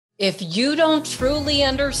If you don't truly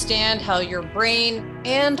understand how your brain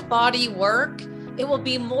and body work, it will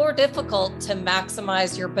be more difficult to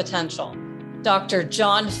maximize your potential. Dr.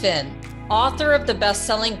 Jon Finn, author of the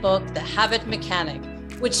best-selling book, The Habit Mechanic,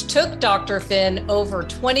 which took Dr. Finn over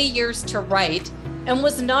 20 years to write and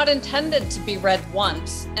was not intended to be read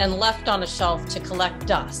once and left on a shelf to collect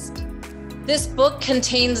dust. This book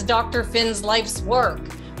contains Dr. Finn's life's work,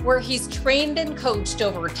 where he's trained and coached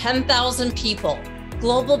over 10,000 people,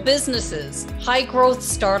 global businesses, high-growth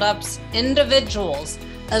startups, individuals,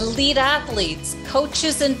 elite athletes,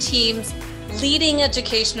 coaches and teams, leading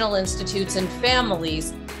educational institutes and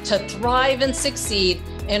families to thrive and succeed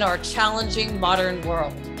in our challenging modern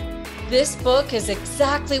world. This book is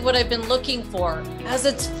exactly what I've been looking for, as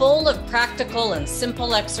it's full of practical and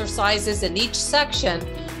simple exercises in each section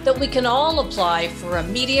that we can all apply for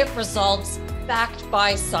immediate results backed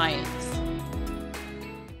by science.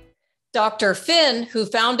 Dr. Finn, who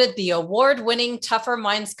founded the award-winning Tougher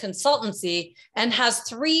Minds consultancy and has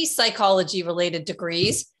 3 psychology-related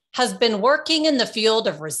degrees, has been working in the field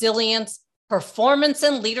of resilience, performance,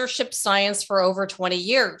 and leadership science for over 20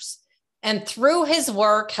 years. And through his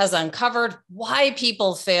work has uncovered why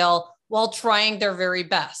people fail while trying their very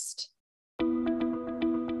best.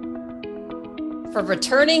 For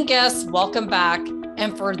returning guests, welcome back.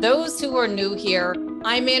 And for those who are new here,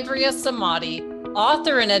 I'm Andrea Samadi,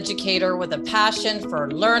 author and educator with a passion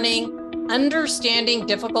for learning, understanding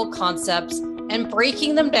difficult concepts, and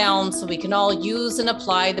breaking them down so we can all use and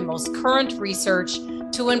apply the most current research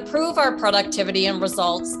to improve our productivity and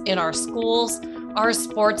results in our schools, our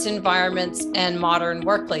sports environments, and modern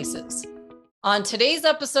workplaces. On today's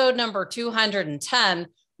episode number 210,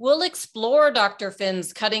 we'll explore Dr.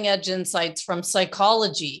 Finn's cutting-edge insights from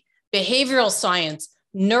psychology, behavioral science,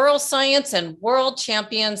 neuroscience, and world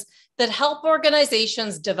champions that help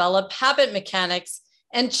organizations develop habit mechanics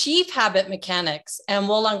and chief habit mechanics, and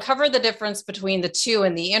we'll uncover the difference between the two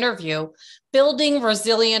in the interview, building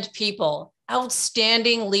resilient people,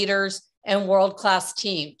 outstanding leaders, and world-class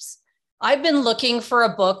teams. I've been looking for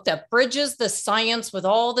a book that bridges the science with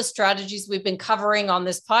all the strategies we've been covering on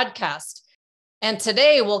this podcast. And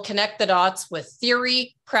today we'll connect the dots with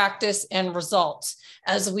theory, practice, and results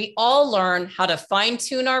as we all learn how to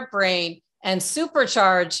fine-tune our brain and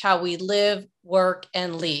supercharge how we live, work,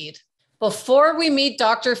 and lead. Before we meet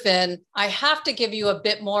Dr. Finn, I have to give you a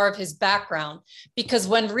bit more of his background, because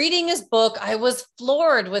when reading his book, I was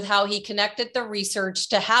floored with how he connected the research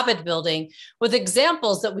to habit building with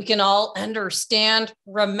examples that we can all understand,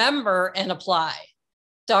 remember, and apply.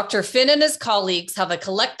 Dr. Finn and his colleagues have a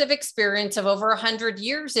collective experience of over 100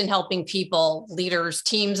 years in helping people, leaders,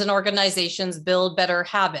 teams, and organizations build better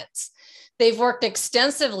habits. They've worked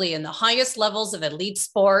extensively in the highest levels of elite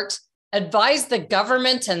sport, advised the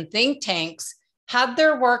government and think tanks, had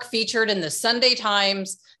their work featured in the Sunday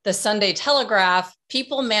Times, the Sunday Telegraph,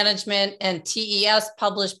 People Management, and TES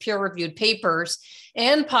published peer-reviewed papers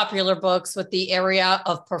and popular books with the area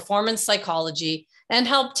of performance psychology, and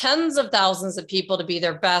helped tens of thousands of people to be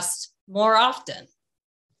their best more often.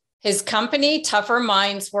 His company, Tougher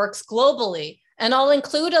Minds, works globally, and I'll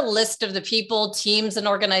include a list of the people, teams, and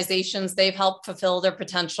organizations they've helped fulfill their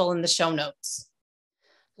potential in the show notes.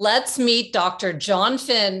 Let's meet Dr. Jon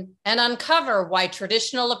Finn and uncover why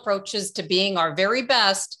traditional approaches to being our very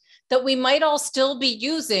best that we might all still be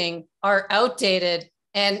using are outdated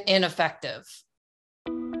and ineffective.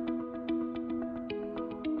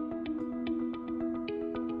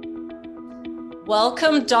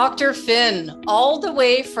 Welcome, Dr. Finn, all the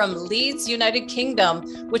way from Leeds, United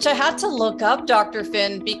Kingdom, which I had to look up, Dr.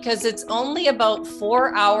 Finn, because it's only about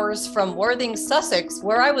 4 hours from Worthing, Sussex,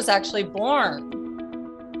 where I was actually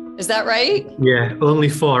born. Is that right? Yeah, only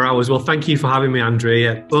 4 hours. Well, thank you for having me,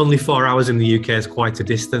 Andrea. Only 4 hours in the UK is quite a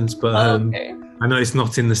distance, but Okay. I know it's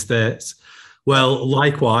not in the States. Well,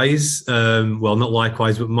 likewise, well, not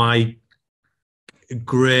likewise, but my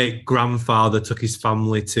great grandfather took his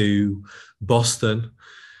family to Boston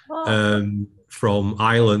from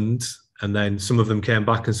Ireland, and then some of them came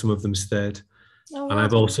back and some of them stayed. Oh, wow. And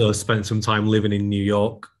I've also spent some time living in New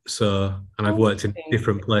York, and I've worked in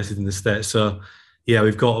different places in the States. So yeah,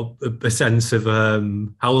 we've got a sense of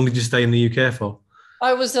how long did you stay in the UK for?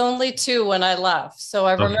 I was only 2 when I left. So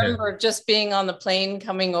I remember just being on the plane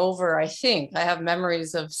coming over. I think I have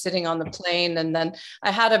memories of sitting on the plane. And then I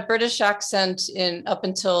had a British accent up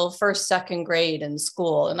until first, second grade in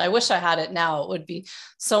school. And I wish I had it now. It would be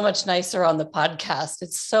so much nicer on the podcast.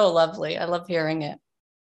 It's so lovely. I love hearing it.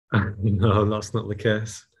 No, that's not the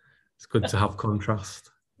case. It's good to have contrast.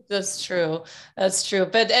 That's true. That's true.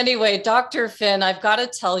 But anyway, Dr. Finn, I've got to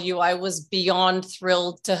tell you, I was beyond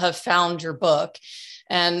thrilled to have found your book.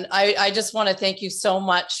 And I just want to thank you so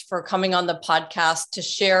much for coming on the podcast to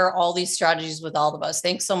share all these strategies with all of us.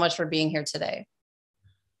 Thanks so much for being here today.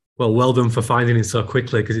 Well done for finding it so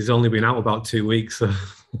quickly, because it's only been out about 2 weeks. So.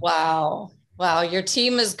 Wow. Your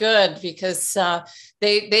team is good, because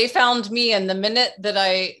they found me, and the minute that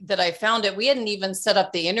I found it, we hadn't even set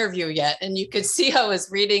up the interview yet, and you could see I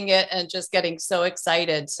was reading it and just getting so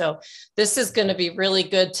excited. So this is going to be really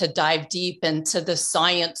good to dive deep into the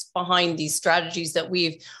science behind these strategies that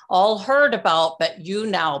we've all heard about, but you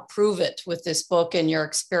now prove it with this book and your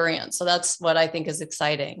experience. So that's what I think is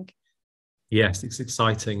exciting. Yes, it's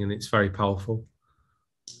exciting and it's very powerful.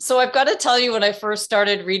 So I've got to tell you, when I first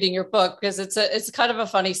started reading your book, because it's kind of a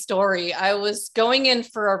funny story. I was going in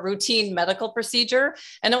for a routine medical procedure,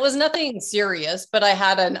 and it was nothing serious, but I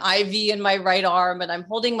had an IV in my right arm, and I'm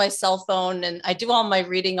holding my cell phone, and I do all my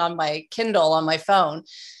reading on my Kindle on my phone.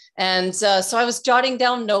 And so I was jotting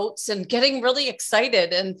down notes and getting really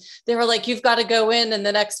excited. And they were like, "You've got to go in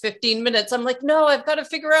the next 15 minutes. I'm like, "No, I've got to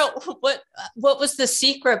figure out what was the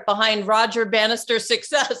secret behind Roger Bannister's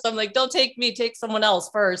success." I'm like, "Don't take me, take someone else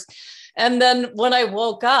first." And then when I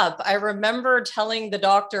woke up, I remember telling the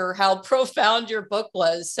doctor how profound your book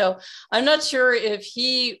was. So I'm not sure if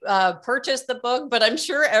he purchased the book, but I'm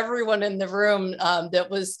sure everyone in the room that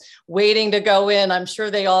was waiting to go in, I'm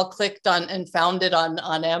sure they all clicked on and found it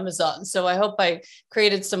on Amazon. So I hope I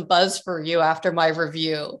created some buzz for you after my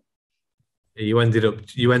review. You ended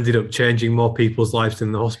up changing more people's lives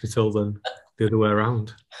in the hospital than the other way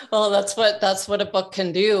around. Well, that's what a book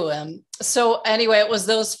can do. So anyway, it was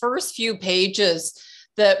those first few pages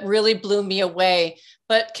that really blew me away.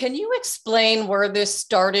 But can you explain where this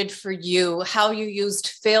started for you, how you used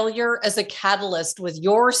failure as a catalyst with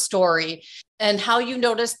your story, and how you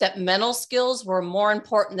noticed that mental skills were more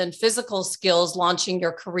important than physical skills launching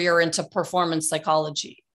your career into performance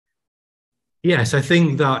psychology? Yes, I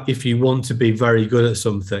think that if you want to be very good at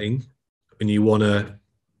something and you want to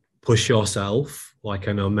push yourself, like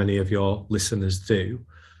I know many of your listeners do,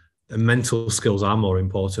 then mental skills are more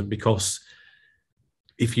important, because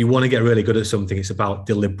if you want to get really good at something, it's about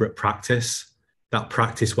deliberate practice, that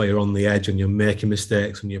practice where you're on the edge and you're making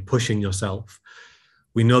mistakes and you're pushing yourself.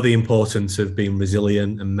 We know the importance of being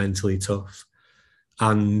resilient and mentally tough.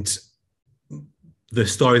 And the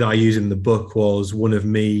story that I use in the book was one of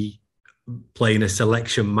me playing a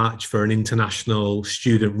selection match for an international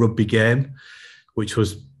student rugby game, which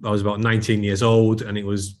was, I was about 19 years old, and it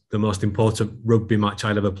was the most important rugby match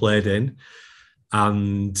I'd ever played in.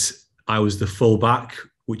 And I was the fullback,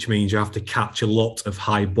 which means you have to catch a lot of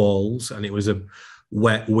high balls. And it was a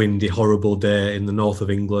wet, windy, horrible day in the north of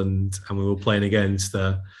England. And we were playing against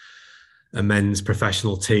a men's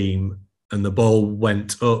professional team, and the ball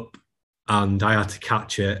went up and I had to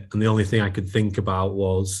catch it. And the only thing I could think about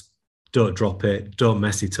was, don't drop it, don't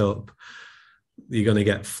mess it up. You're going to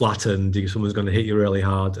get flattened, someone's going to hit you really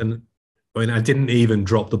hard. And I mean, I didn't even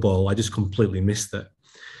drop the ball, I just completely missed it.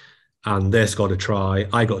 And they scored a try,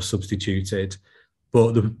 I got substituted.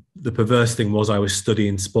 But the perverse thing was I was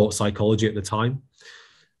studying sports psychology at the time.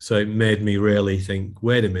 So it made me really think,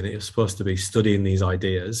 wait a minute, you're supposed to be studying these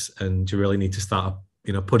ideas and you really need to start,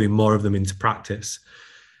 putting more of them into practice.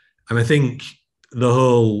 And I think the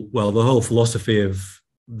whole philosophy of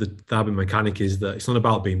the habit mechanic is that it's not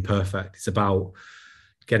about being perfect. It's about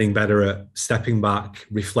getting better at stepping back,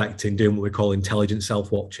 reflecting, doing what we call intelligent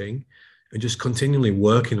self-watching, and just continually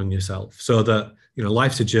working on yourself, so that,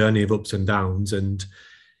 life's a journey of ups and downs. And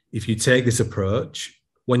if you take this approach,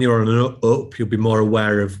 when you're on an up, you'll be more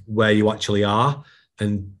aware of where you actually are.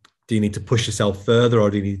 And do you need to push yourself further,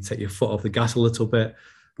 or do you need to take your foot off the gas a little bit?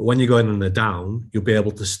 But when you're going on a down, you'll be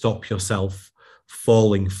able to stop yourself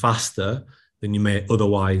falling faster than you may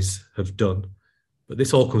otherwise have done. But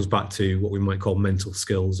this all comes back to what we might call mental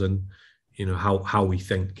skills and, how we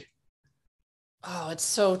think. Oh, it's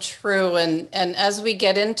so true. And as we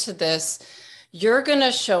get into this, you're going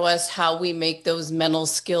to show us how we make those mental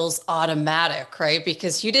skills automatic, right?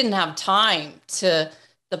 Because you didn't have time to,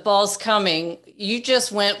 the ball's coming, you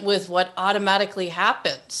just went with what automatically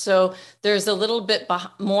happened. So there's a little bit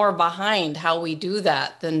more behind how we do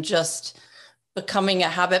that than just becoming a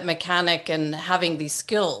habit mechanic and having these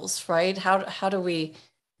skills, right? How do we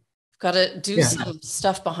got to do some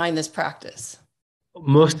stuff behind this practice?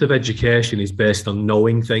 Most of education is based on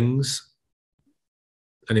knowing things.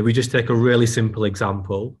 And if we just take a really simple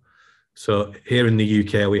example, so here in the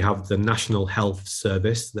UK, we have the National Health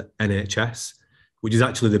Service, the NHS, which is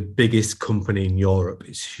actually the biggest company in Europe.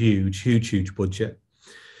 It's huge, huge, huge budget.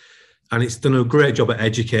 And it's done a great job at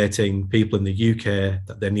educating people in the UK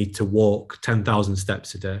that they need to walk 10,000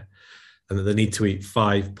 steps a day. and that they need to eat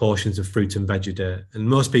 5 portions of fruit and veg a day. And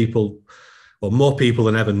most people, well, more people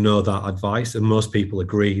than ever know that advice, and most people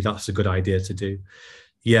agree that's a good idea to do.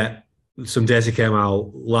 Yet some data came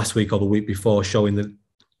out last week or the week before showing that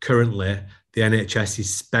currently the NHS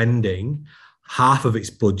is spending half of its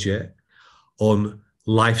budget on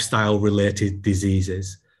lifestyle-related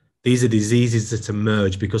diseases. These are diseases that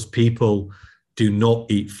emerge because people do not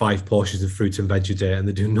eat 5 portions of fruit and veg a day, and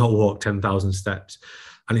they do not walk 10,000 steps.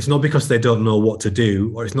 And it's not because they don't know what to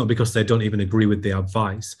do, or it's not because they don't even agree with the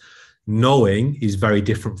advice. Knowing is very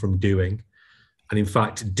different from doing. And in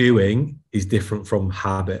fact, doing is different from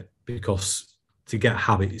habit, because to get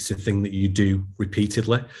habit, it's a thing that you do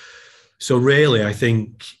repeatedly. So really, I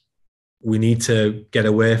think we need to get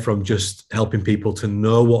away from just helping people to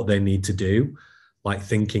know what they need to do, like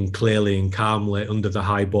thinking clearly and calmly under the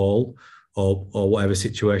high ball or whatever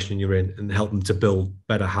situation you're in, and help them to build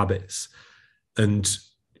better habits. And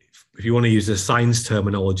if you want to use the science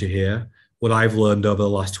terminology here, what I've learned over the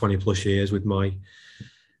last 20 plus years with my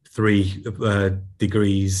 3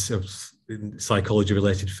 degrees of psychology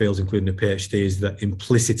related fields, including a PhD, is that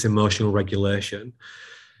implicit emotional regulation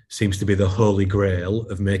seems to be the holy grail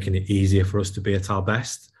of making it easier for us to be at our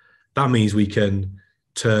best. That means we can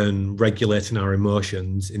turn regulating our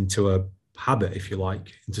emotions into a habit, if you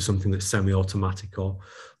like, into something that's semi-automatic or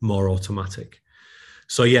more automatic.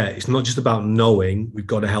 So yeah, it's not just about knowing, we've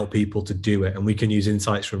got to help people to do it. And we can use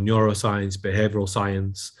insights from neuroscience, behavioral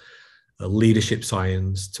science, leadership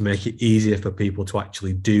science to make it easier for people to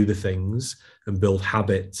actually do the things and build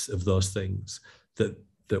habits of those things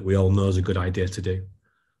that we all know is a good idea to do.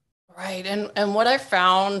 Right. And what I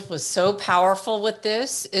found was so powerful with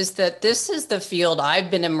this is that this is the field I've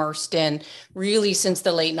been immersed in really since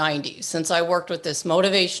the late 90s, since I worked with this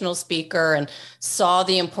motivational speaker and saw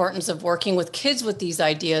the importance of working with kids with these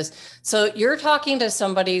ideas. So you're talking to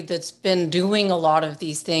somebody that's been doing a lot of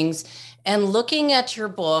these things, and looking at your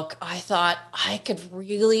book, I thought I could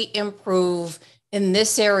really improve in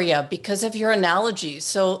this area because of your analogies.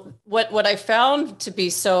 So what I found to be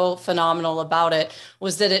so phenomenal about it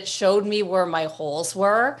was that it showed me where my holes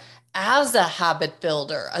were as a habit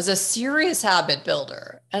builder, as a serious habit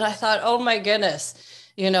builder. And I thought, oh my goodness,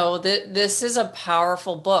 this is a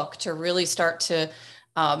powerful book to really start to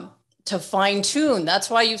fine tune. That's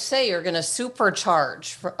why you say you're going to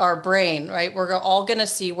supercharge our brain, right? We're all going to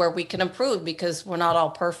see where we can improve because we're not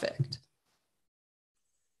all perfect.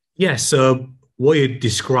 Yeah. So what you're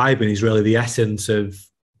describing is really the essence of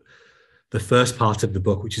the first part of the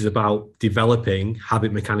book, which is about developing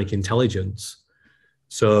habit mechanic intelligence.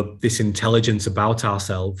 So this intelligence about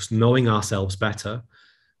ourselves, knowing ourselves better,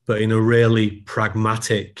 but in a really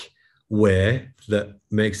pragmatic way that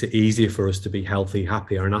makes it easier for us to be healthy,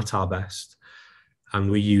 happier, and at our best. And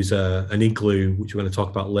we use an igloo, which we're going to talk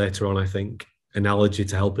about later on, I think, analogy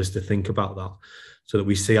to help us to think about that, so that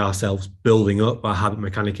we see ourselves building up our habit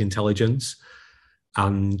mechanic intelligence.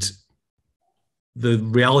 And the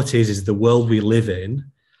reality is the world we live in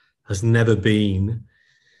has never been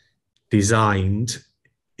designed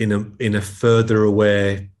in a further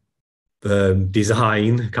away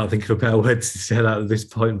design. I can't think of a better word to say that at this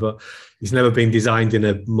point, but it's never been designed in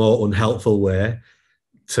a more unhelpful way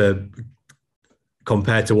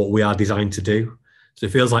compared to what we are designed to do. So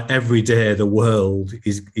it feels like every day the world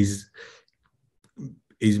is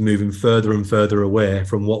moving further and further away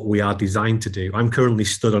from what we are designed to do. I'm currently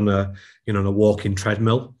stood on a walking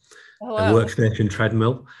treadmill, a workstation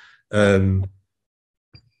treadmill. You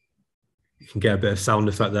can get a bit of sound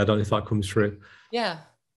effect there. I don't know if that comes through. Yeah.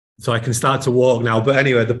 So I can start to walk now. But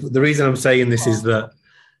anyway, the reason I'm saying this is that,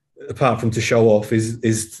 apart from to show off, is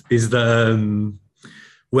that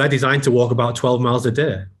we're designed to walk about 12 miles a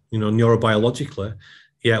day, neurobiologically.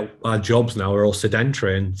 Yeah, our jobs now are all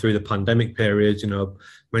sedentary, and through the pandemic period,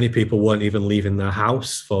 many people weren't even leaving their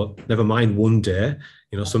house for, never mind one day,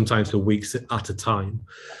 sometimes for weeks at a time.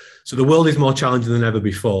 So the world is more challenging than ever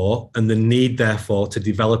before, and the need, therefore, to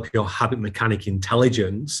develop your habit mechanic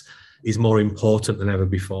intelligence is more important than ever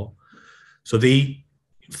before. So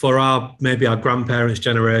for maybe our grandparents'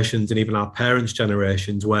 generations and even our parents'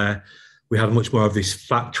 generations, where we had much more of this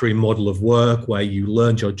factory model of work where you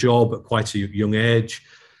learned your job at quite a young age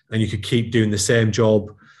and you could keep doing the same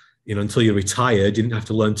job, until you retired. You didn't have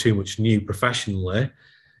to learn too much new professionally.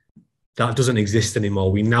 That doesn't exist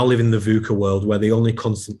anymore. We now live in the VUCA world where the only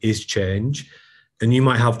constant is change. And you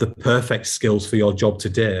might have the perfect skills for your job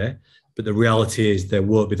today, but the reality is there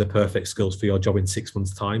won't be the perfect skills for your job in 6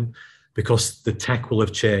 months' time, because the tech will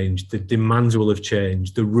have changed, the demands will have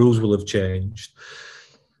changed, the rules will have changed.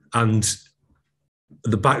 And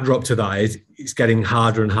the backdrop to that is it's getting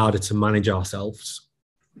harder and harder to manage ourselves.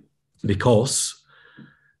 because,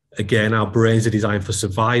 again, our brains are designed for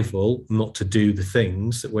survival, not to do the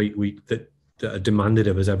things that that are demanded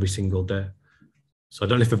of us every single day. So I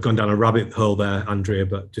don't know if I've gone down a rabbit hole there, Andrea,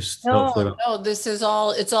 but just hopefully that.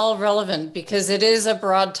 No, it's all relevant because it is a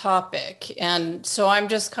broad topic. And so I'm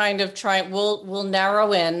just kind of trying, we'll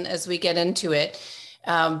narrow in as we get into it.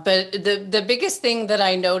 But the biggest thing that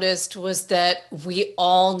I noticed was that we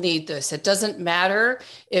all need this. It doesn't matter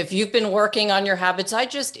if you've been working on your habits. I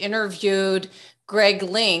just interviewed Greg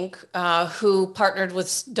Link, who partnered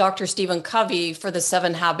with Dr. Stephen Covey for the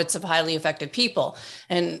 7 Habits of Highly Effective People.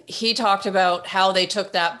 And he talked about how they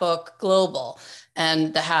took that book global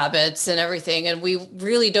and the habits and everything. And we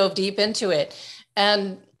really dove deep into it.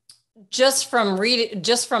 And just from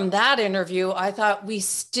that interview, I thought we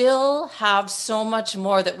still have so much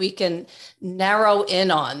more that we can narrow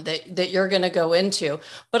in on that you're going to go into.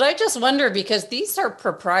 But I just wonder, because these are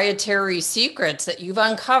proprietary secrets that you've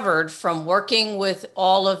uncovered from working with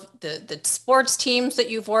all of the sports teams that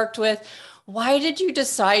you've worked with. Why did you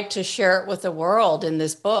decide to share it with the world in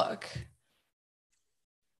this book?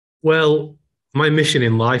 Well, my mission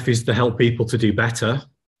in life is to help people to do better.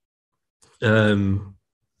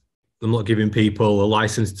 I'm not giving people a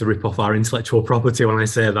license to rip off our intellectual property when I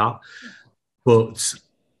say that, but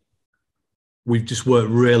we've just worked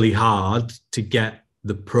really hard to get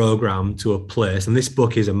the program to a place. And this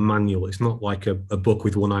book is a manual. It's not like a book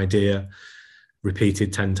with one idea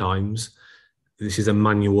repeated 10 times. This is a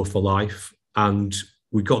manual for life. And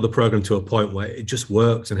we got the program to a point where it just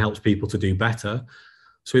works and helps people to do better.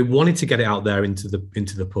 So we wanted to get it out there into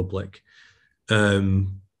the public.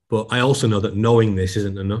 But I also know that knowing this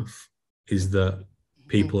isn't enough, is that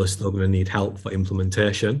people are still going to need help for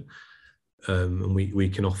implementation. And we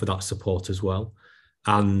can offer that support as well.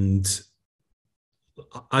 And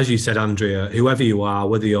as you said, Andrea, whoever you are,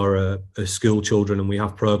 whether you're a school children, and we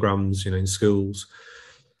have programs, in schools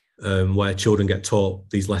where children get taught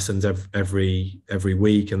these lessons every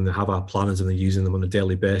week, and they have our planners and they're using them on a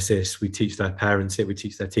daily basis. We teach their parents it, we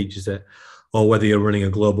teach their teachers it. Or whether you're running a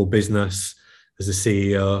global business as a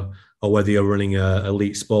CEO, or whether you're running an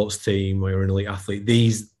elite sports team or you're an elite athlete,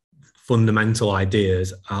 these fundamental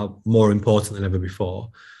ideas are more important than ever before,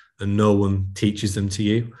 and no one teaches them to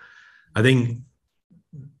you. I think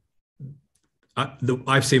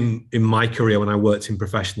I've seen in my career, when I worked in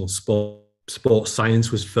professional sports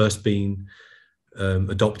science was first being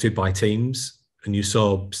adopted by teams, and you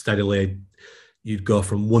saw steadily you'd go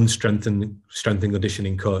from one strengthening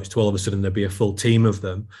conditioning coach to all of a sudden there'd be a full team of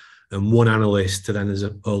them, and one analyst to then there's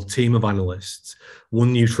a whole team of analysts,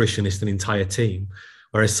 one nutritionist, an entire team,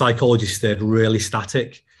 whereas psychology stayed really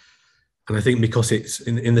static. And I think because it's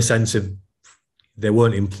in the sense of they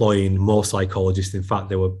weren't employing more psychologists, in fact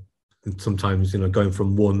they were sometimes going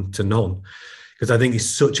from one to none, because I think it's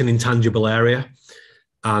such an intangible area,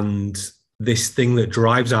 and this thing that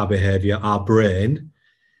drives our behavior, our brain,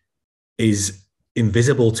 is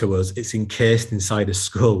invisible to us. It's encased inside a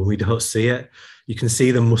skull and we don't see it. You can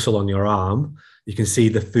see the muscle on your arm, you can see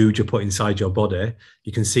the food you put inside your body,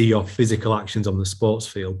 you can see your physical actions on the sports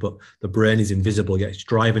field, but the brain is invisible, yet it's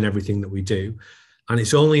driving everything that we do. And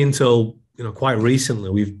it's only until quite recently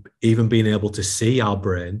we've even been able to see our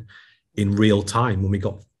brain in real time,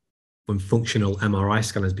 when functional MRI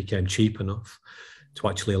scanners became cheap enough to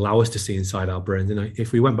actually allow us to see inside our brains. And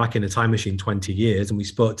if we went back in a time machine 20 years and we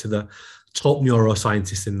spoke to the top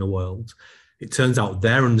neuroscientists in the world, it turns out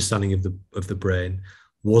their understanding of the brain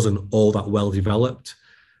wasn't all that well developed,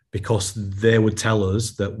 because they would tell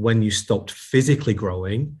us that when you stopped physically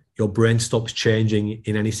growing, your brain stops changing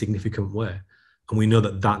in any significant way. And we know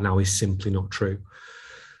that now is simply not true.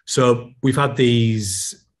 So we've had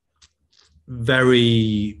these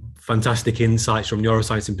very fantastic insights from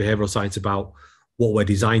neuroscience and behavioral science about what we're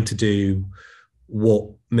designed to do, what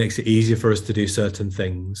makes it easier for us to do certain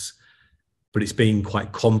things. But it's been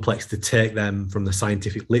quite complex to take them from the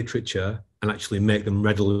scientific literature and actually make them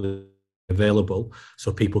readily available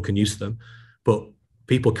so people can use them. But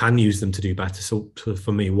people can use them to do better. So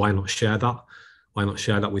for me, why not share that? Why not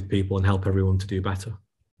share that with people and help everyone to do better?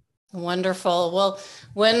 Wonderful. Well,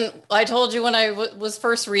 when I told you when I was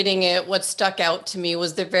first reading it, what stuck out to me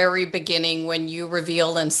was the very beginning when you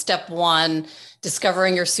reveal in step 1,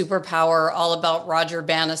 discovering your superpower, all about Roger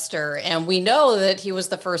Bannister. And we know that he was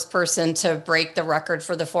the first person to break the record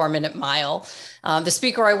for the 4-minute mile. The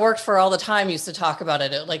speaker I worked for all the time used to talk about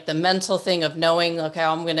it, like the mental thing of knowing, okay,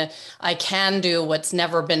 I can do what's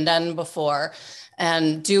never been done before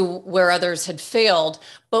and do where others had failed.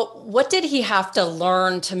 But what did he have to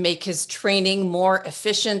learn to make his training more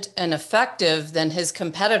efficient and effective than his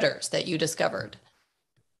competitors that you discovered?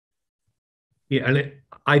 Yeah, and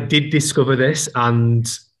I did discover this, and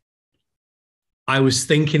I was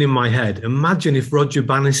thinking in my head, imagine if Roger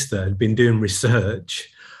Bannister had been doing research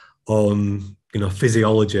on,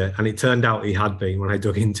 physiology, and it turned out he had been when I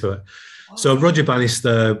dug into it. So Roger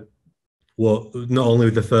Bannister was not only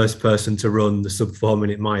the first person to run the sub 4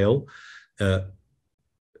 minute mile,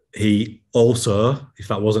 he also, if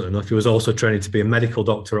that wasn't enough, he was also training to be a medical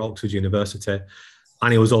doctor at Oxford University,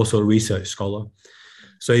 and he was also a research scholar.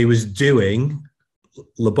 So he was doing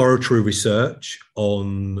laboratory research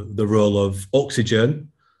on the role of oxygen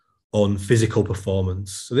on physical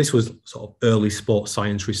performance. So this was sort of early sports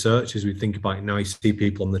science research. As we think about it now, you see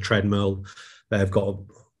people on the treadmill, they've got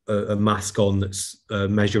a mask on that's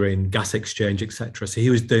measuring gas exchange, etc. So he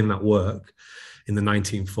was doing that work in the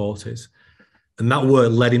 1940s. And that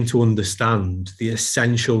work led him to understand the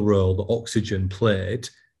essential role that oxygen played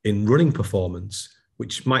in running performance,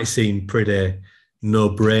 which might seem pretty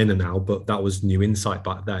no-brainer now, but that was new insight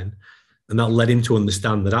back then. And that led him to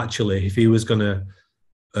understand that actually, if he was going to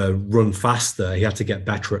run faster, he had to get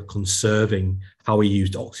better at conserving how he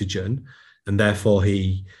used oxygen. And therefore,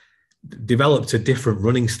 he developed a different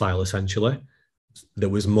running style, essentially, that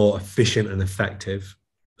was more efficient and effective.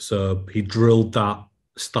 So he drilled that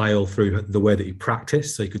style through the way that he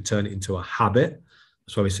practiced, so he could turn it into a habit.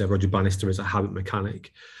 That's why we say Roger Bannister is a habit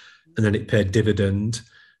mechanic. And then it paid dividend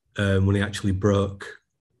when he actually broke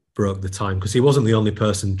the time, because he wasn't the only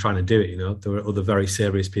person trying to do it. There were other very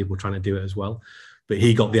serious people trying to do it as well, but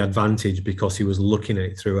he got the advantage because he was looking at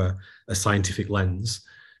it through a scientific lens,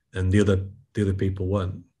 and the other people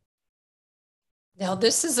weren't. Now,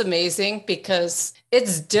 this is amazing because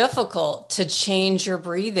it's difficult to change your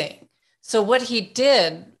breathing. So what he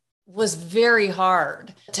did was very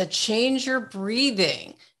hard. To change your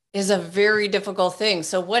breathing is a very difficult thing.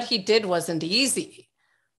 So what he did wasn't easy,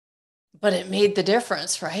 but it made the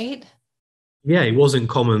difference, right? Yeah, it wasn't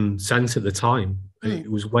common sense at the time.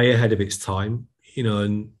 It was way ahead of its time,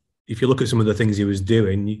 and if you look at some of the things he was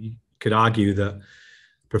doing, you could argue that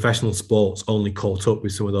professional sports only caught up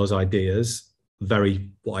with some of those ideas. Very,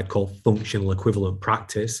 what I'd call functional equivalent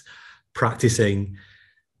practice, practicing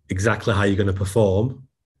exactly how you're going to perform.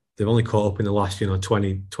 They've only caught up in the last,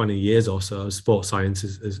 20 years or so as sports science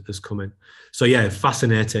has come in. So yeah,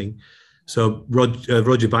 fascinating. So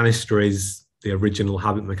Roger Bannister is the original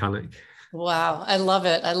habit mechanic. Wow, I love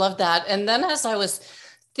it. I love that. And then as I was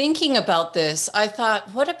thinking about this, I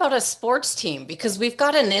thought, what about a sports team? Because we've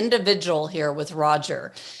got an individual here with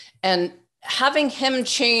Roger, and having him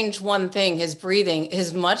change one thing, his breathing,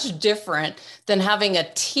 is much different than having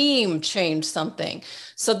a team change something.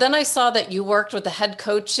 So then I saw that you worked with the head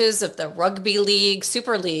coaches of the rugby league,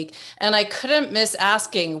 Super League, and I couldn't miss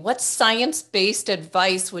asking, what science-based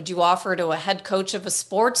advice would you offer to a head coach of a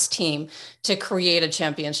sports team to create a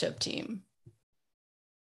championship team?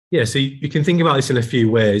 Yeah, so you can think about this in a few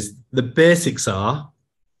ways. The basics are,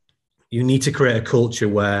 you need to create a culture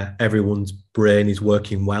where everyone's brain is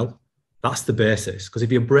working well. That's the basis. Because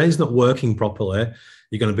if your brain's not working properly,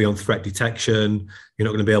 you're going to be on threat detection. You're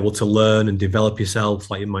not going to be able to learn and develop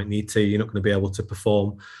yourself like you might need to. You're not going to be able to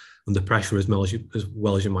perform under pressure as well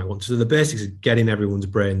as you might want to. So the basics is getting everyone's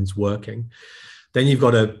brains working. Then you've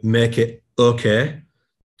got to make it okay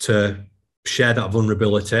to share that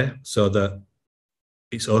vulnerability, so that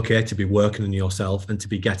it's okay to be working on yourself and to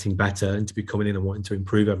be getting better and to be coming in and wanting to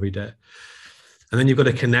improve every day. And then you've got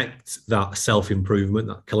to connect that self-improvement,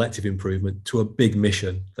 that collective improvement, to a big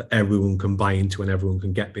mission that everyone can buy into and everyone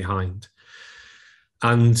can get behind.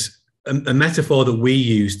 And a metaphor that we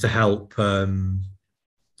use to help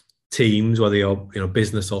teams, whether you're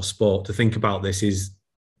business or sport, to think about this is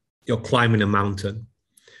you're climbing a mountain.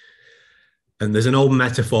 And there's an old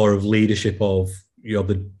metaphor of leadership of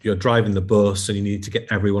you're driving the bus and you need to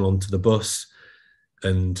get everyone onto the bus.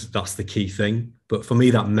 And that's the key thing. But for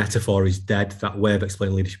me, that metaphor is dead. That way of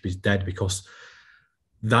explaining leadership is dead, because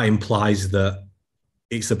that implies that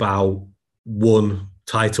it's about one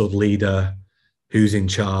titled leader who's in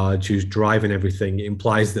charge, who's driving everything. It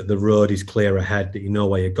implies that the road is clear ahead, that you know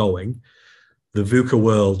where you're going. The VUCA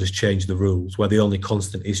world has changed the rules, where the only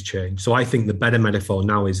constant is change. So I think the better metaphor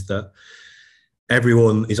now is that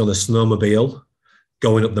everyone is on a snowmobile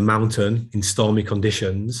going up the mountain in stormy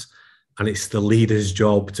conditions, and it's the leader's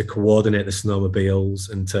job to coordinate the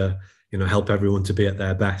snowmobiles and to, help everyone to be at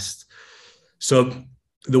their best. So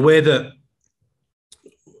the way that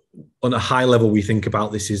on a high level we think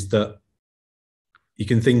about this is that you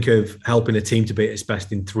can think of helping a team to be at its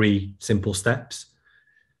best in 3 simple steps.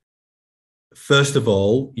 First of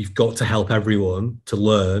all, you've got to help everyone to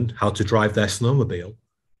learn how to drive their snowmobile.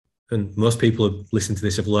 And most people who listen to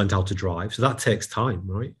this have learned how to drive. So that takes time,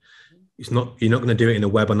 right? you're not going to do it in a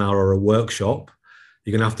webinar or a workshop.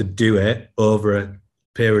 You're going to have to do it over a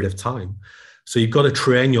period of time. So you've got to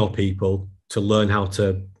train your people to learn how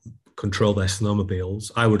to control their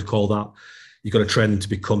snowmobiles. I would call that, you've got to train them to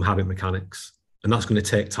become habit mechanics. And that's going to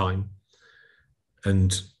take time.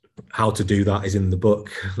 And how to do that is in the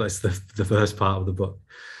book. That's the first part of the book.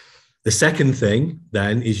 The second thing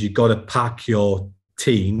then is you've got to pack your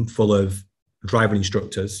team full of driving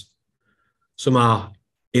instructors. Some are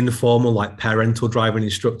informal, like parental driving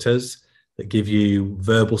instructors that give you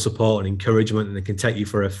verbal support and encouragement, and they can take you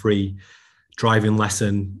for a free driving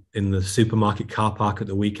lesson in the supermarket car park at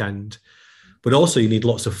the weekend. But also you need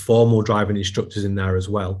lots of formal driving instructors in there as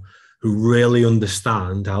well, who really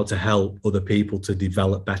understand how to help other people to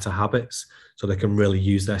develop better habits so they can really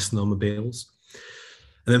use their snowmobiles.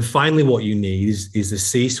 And then finally, what you need is the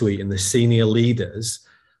C-suite and the senior leaders.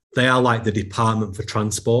 They are like the department for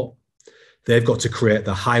transport. They've got to create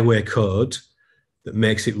the highway code that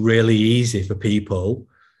makes it really easy for people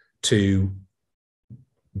to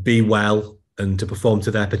be well and to perform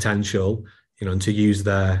to their potential, and to use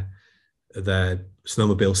their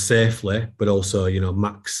snowmobile safely, but also,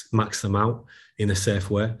 max them out in a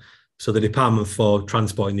safe way. So the Department for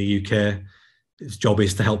Transport in the UK, its job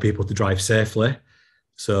is to help people to drive safely.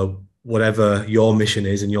 So whatever your mission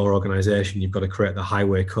is in your organization, you've got to create the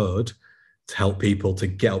highway code to help people to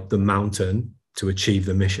get up the mountain to achieve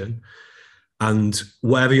the mission. And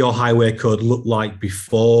whatever your highway code looked like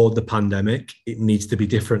before the pandemic, it needs to be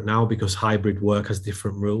different now because hybrid work has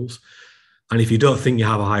different rules. And if you don't think you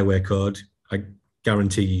have a highway code, I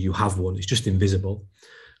guarantee you have one. It's just invisible.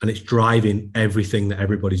 And it's driving everything that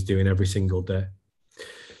everybody's doing every single day.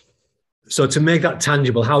 So to make that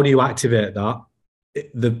tangible, how do you activate that?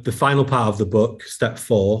 The final part of the book, step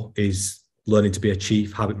 4, is learning to be a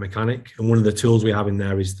chief habit mechanic. And one of the tools we have in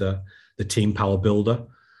there is the Team Power Builder.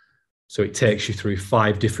 So it takes you through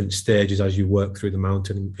 5 different stages as you work through the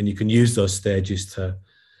mountain. And you can use those stages to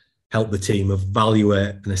help the team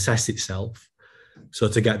evaluate and assess itself. So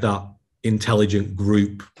to get that intelligent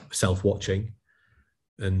group self-watching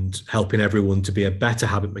and helping everyone to be a better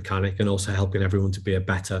habit mechanic and also helping everyone to be a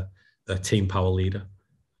better team power leader.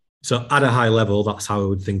 So at a high level, that's how I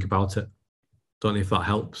would think about it. Don't know if that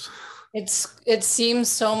helps. It seems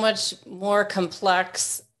so much more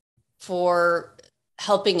complex for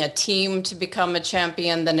helping a team to become a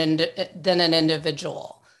champion than an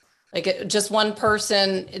individual. Like just one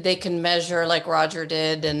person, they can measure like Roger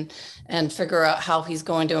did and figure out how he's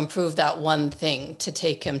going to improve that one thing to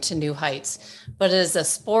take him to new heights. But as a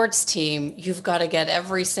sports team, you've got to get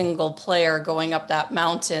every single player going up that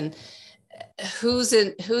mountain. Who's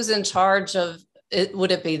in charge of it?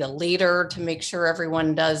 Would it be the leader to make sure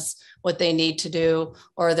everyone does what they need to do?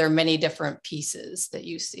 Or are there many different pieces that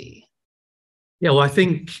you see? Yeah, well, I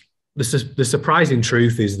think the surprising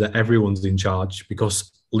truth is that everyone's in charge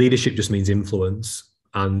because leadership just means influence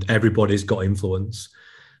and everybody's got influence.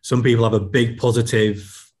 Some people have a big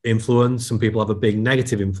positive influence. Some people have a big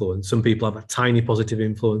negative influence. Some people have a tiny positive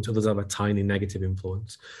influence. Others have a tiny negative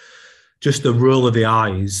influence. Just the roll of the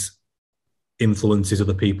eyes influences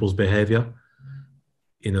other people's behavior.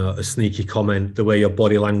 A sneaky comment, the way your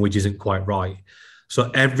body language isn't quite right. So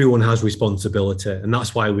everyone has responsibility. And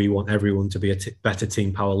that's why we want everyone to be a better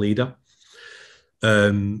team power leader.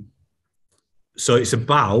 So it's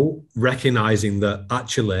about recognizing that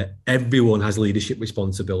actually everyone has leadership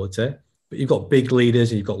responsibility, but you've got big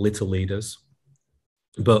leaders and you've got little leaders.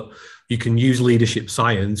 But you can use leadership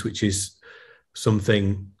science, which is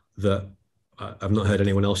something that I've not heard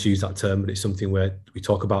anyone else use that term, but it's something where we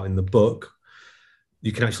talk about in the book.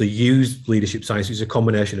 You can actually use leadership science, which is a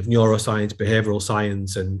combination of neuroscience, behavioral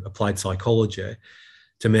science, and applied psychology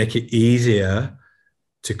to make it easier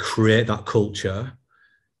to create that culture,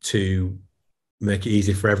 to make it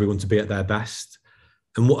easy for everyone to be at their best.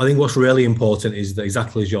 And I think what's really important is that,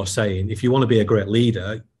 exactly as you're saying, if you want to be a great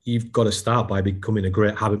leader, you've got to start by becoming a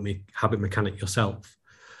great habit mechanic yourself.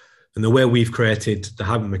 And the way we've created the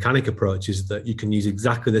habit mechanic approach is that you can use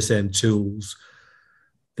exactly the same tools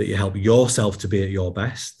that you help yourself to be at your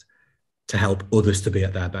best to help others to be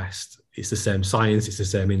at their best. It's the same science, it's the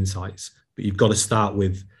same insights, but you've got to start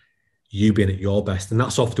with you being at your best. And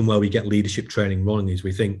that's often where we get leadership training wrong, is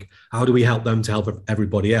we think, how do we help them to help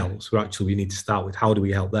everybody else? Well, actually, we need to start with how do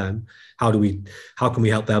we help them? How can we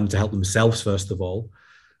help them to help themselves, first of all?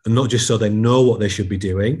 And not just so they know what they should be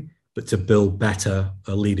doing, but to build better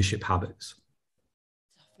leadership habits.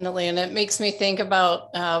 Definitely. And it makes me think about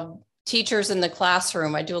teachers in the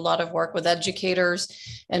classroom. I do a lot of work with educators,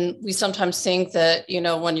 and we sometimes think that,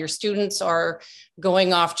 when your students are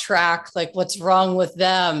going off track, like what's wrong with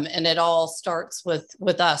them? And it all starts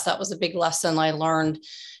with us. That was a big lesson I learned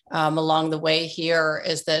along the way here,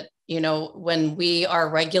 is that, when we are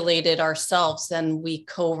regulated ourselves, then we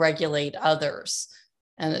co-regulate others.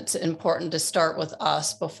 And it's important to start with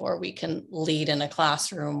us before we can lead in a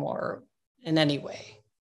classroom or in any way.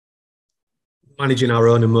 Managing our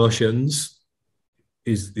own emotions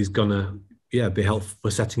is gonna be helpful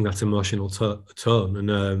for setting that emotional tone,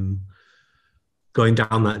 and going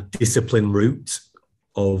down that discipline route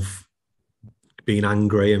of being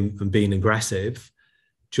angry and being aggressive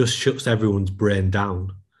just shuts everyone's brain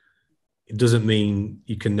down. It doesn't mean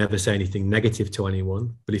you can never say anything negative to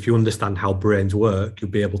anyone, but if you understand how brains work, you'll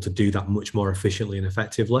be able to do that much more efficiently and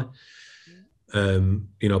effectively.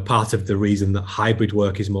 Part of the reason that hybrid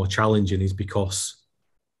work is more challenging is because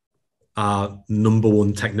our number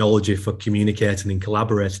one technology for communicating and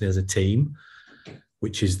collaborating as a team,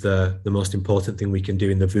 which is the most important thing we can do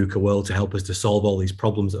in the VUCA world to help us to solve all these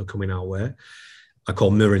problems that are coming our way, are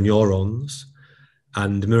called mirror neurons.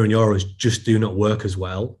 And mirror neurons just do not work as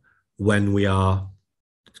well when we are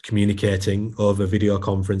communicating over video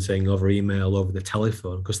conferencing, over email, over the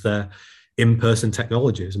telephone, because they're in-person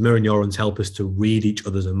technologies. Mirror neurons help us to read each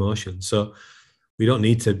other's emotions. So we don't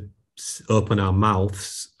need to open our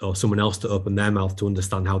mouths or someone else to open their mouth to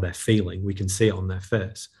understand how they're feeling. We can see it on their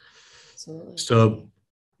face. Absolutely. So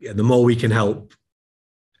the more we can help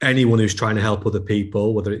anyone who's trying to help other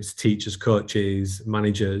people, whether it's teachers, coaches,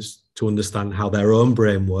 managers, to understand how their own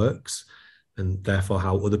brain works and therefore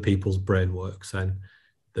how other people's brain works, and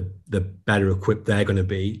the better equipped they're going to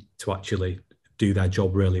be to actually do their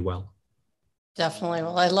job really well. Definitely.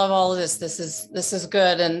 Well, I love all of this. This is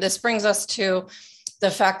good. And this brings us to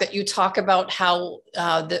the fact that you talk about how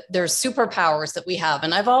there's superpowers that we have.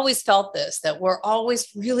 And I've always felt this, that we're always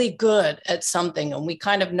really good at something and we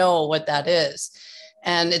kind of know what that is.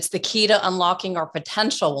 And it's the key to unlocking our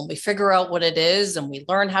potential when we figure out what it is and we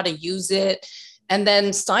learn how to use it. And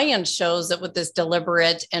then science shows that with this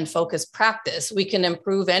deliberate and focused practice, we can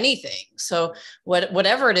improve anything. So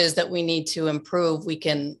whatever it is that we need to improve, we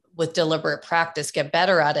can, with deliberate practice, get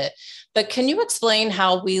better at it. But can you explain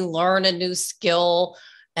how we learn a new skill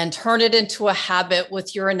and turn it into a habit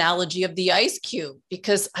with your analogy of the ice cube?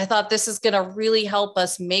 Because I thought this is going to really help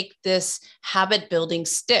us make this habit building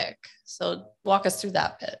stick. So walk us through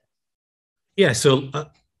that bit. Yeah, so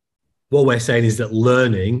what we're saying is that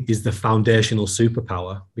learning is the foundational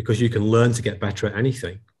superpower, because you can learn to get better at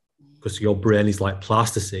anything, because your brain is like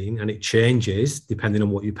plasticine and it changes depending on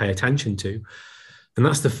what you pay attention to. And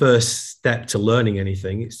that's the first step to learning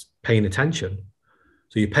anything. It's paying attention.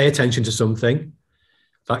 So you pay attention to something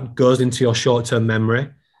that goes into your short-term memory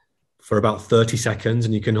for about 30 seconds,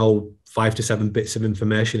 and you can hold 5 to 7 bits of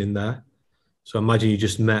information in there. So imagine you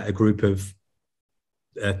just met a group of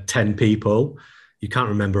 10 people. You can't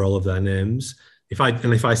remember all of their names. If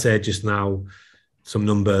I say just now some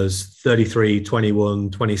numbers, 33,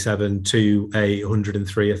 21, 27, 2, 8,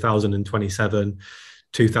 103, 1,027,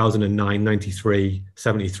 2009, 93,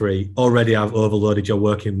 73, already I've overloaded your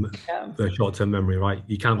working short-term memory, right?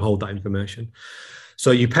 You can't hold that information.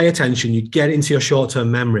 So you pay attention, you get into your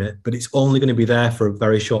short-term memory, but it's only going to be there for a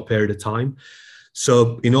very short period of time.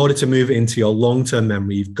 So in order to move it into your long-term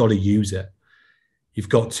memory, you've got to use it. You've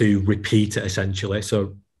got to repeat it, essentially.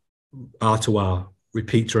 So R to R,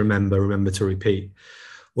 repeat to remember, remember to repeat.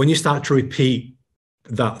 When you start to repeat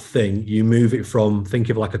that thing, you move it from, think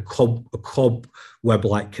of like a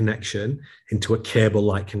cobweb-like connection into a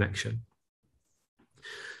cable-like connection.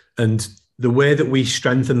 And the way that we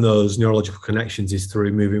strengthen those neurological connections is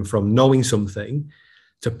through moving from knowing something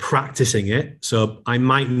to practicing it. So I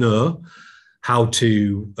might know how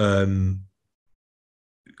to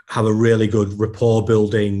have a really good rapport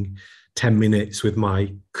building 10 minutes with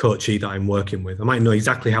my coachee that I'm working with. I might know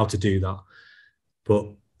exactly how to do that, but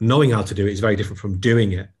knowing how to do it is very different from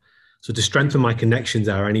doing it. So to strengthen my connections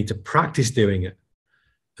there, I need to practice doing it.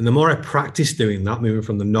 And the more I practice doing that, moving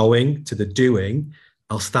from the knowing to the doing,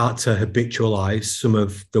 I'll start to habitualize some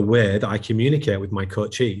of the way that I communicate with my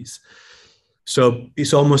coachees. So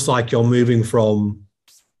it's almost like you're moving from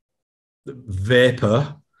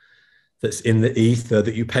vapor that's in the ether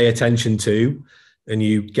that you pay attention to and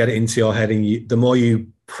you get it into your head, and the more you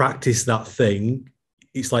practice that thing,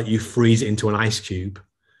 it's like you freeze it into an ice cube.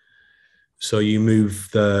 So you move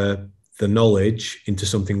the knowledge into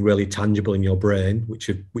something really tangible in your brain, which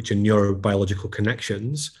are neurobiological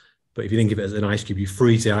connections. But if you think of it as an ice cube, you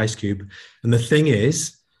freeze the ice cube. And the thing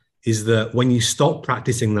is that when you stop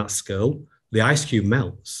practicing that skill, the ice cube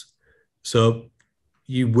melts. So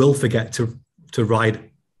you will forget to ride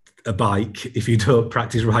a bike if you don't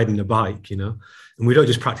practice riding a bike, you know. And we don't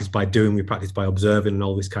just practice by doing, we practice by observing and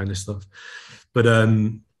all this kind of stuff. But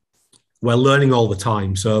we're learning all the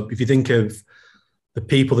time. So if you think of the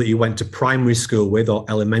people that you went to primary school with or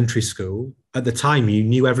elementary school, at the time you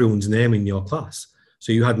knew everyone's name in your class.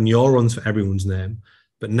 So you had neurons for everyone's name.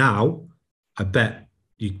 But now I bet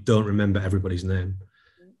you don't remember everybody's name,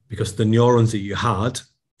 because the neurons that you had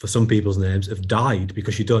for some people's names have died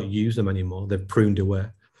because you don't use them anymore. They've pruned away.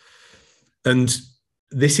 And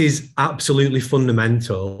this is absolutely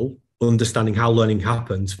fundamental, understanding how learning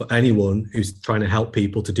happens for anyone who's trying to help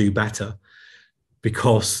people to do better,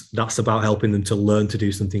 because that's about helping them to learn to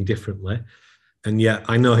do something differently. And yet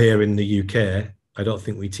I know here in the UK, I don't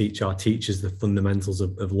think we teach our teachers the fundamentals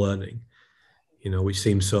of learning, you know, which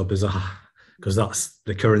seems so bizarre, because that's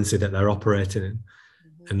the currency that they're operating in.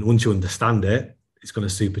 And once you understand it, it's going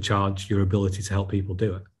to supercharge your ability to help people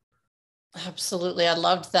do it. Absolutely. I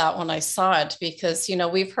loved that when I saw it, because, you know,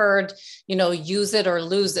 we've heard, you know, use it or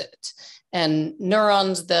lose it. And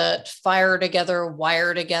neurons that fire together,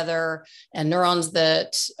 wire together, and neurons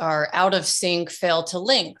that are out of sync fail to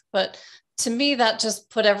link. But to me, that just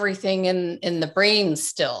put everything in the brain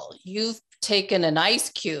still. You've taken an ice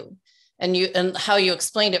cube and how you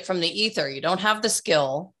explained it from the ether. You don't have the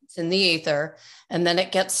skill. It's in the ether, and then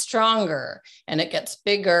it gets stronger and it gets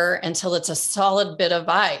bigger until it's a solid bit of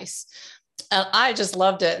ice. And I just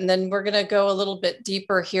loved it. And then we're going to go a little bit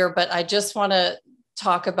deeper here, but I just want to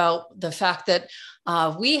talk about the fact that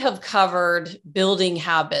we have covered building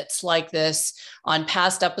habits like this on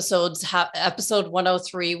past episodes. Episode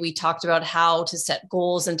 103, we talked about how to set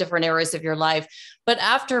goals in different areas of your life. But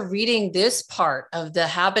after reading this part of the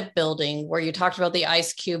habit building, where you talked about the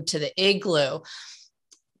ice cube to the igloo,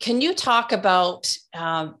 can you talk about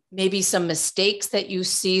maybe some mistakes that you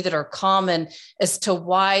see that are common as to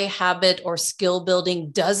why habit or skill building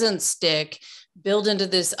doesn't stick, build into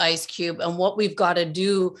this ice cube, and what we've got to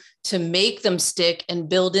do to make them stick and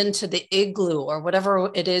build into the igloo or whatever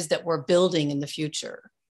it is that we're building in the future?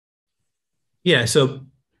 Yeah, so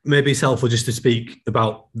maybe it's helpful just to speak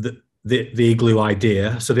about the igloo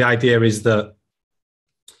idea. So the idea is that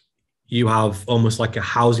you have almost like a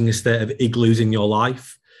housing estate of igloos in your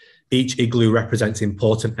life. Each igloo represents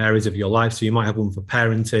important areas of your life. So you might have one for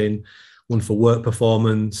parenting, one for work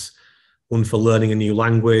performance, one for learning a new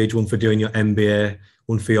language, one for doing your MBA,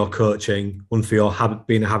 one for your coaching, one for your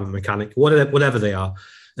being a habit mechanic, whatever they are.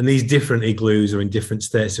 And these different igloos are in different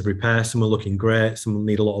states of repair. Some are looking great, some will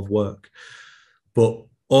need a lot of work. But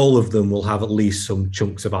all of them will have at least some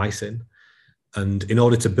chunks of ice in. And in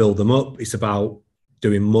order to build them up, it's about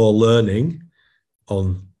doing more learning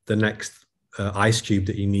on the next ice cube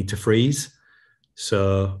that you need to freeze.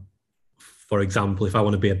 So, for example, if I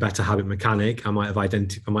want to be a better habit mechanic, I might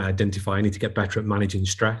identify I need to get better at managing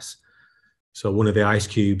stress. So one of the ice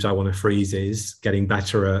cubes I want to freeze is getting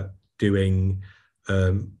better at doing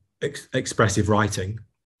expressive writing.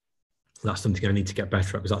 That's something I need to get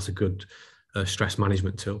better at, because that's a good stress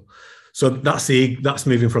management tool. So that's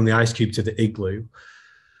moving from the ice cube to the igloo.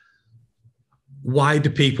 Why do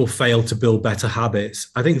people fail to build better habits?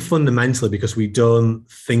 I think fundamentally because we don't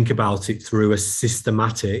think about it through a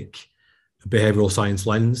systematic behavioral science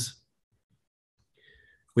lens.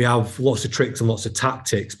 We have lots of tricks and lots of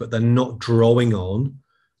tactics, but they're not drawing on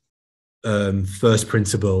first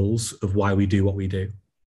principles of why we do what we do.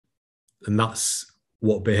 And that's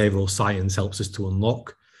what behavioral science helps us to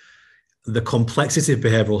unlock. The complexity of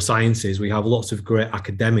behavioral sciences, we have lots of great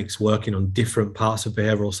academics working on different parts of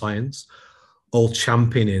behavioral science, all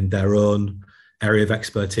championing their own area of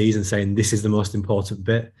expertise and saying this is the most important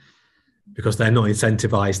bit, because they're not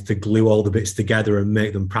incentivized to glue all the bits together and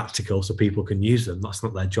make them practical so people can use them. That's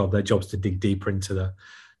not their job. Their job is to dig deeper into the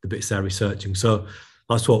bits they're researching. So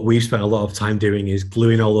that's what we've spent a lot of time doing, is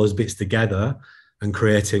gluing all those bits together and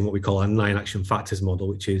creating what we call a 9 action factors model,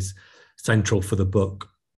 which is central for the book.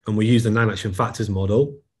 And we use the 9 action factors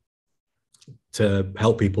model to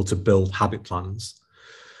help people to build habit plans.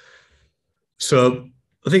 So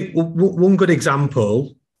I think one good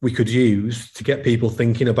example we could use to get people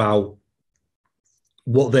thinking about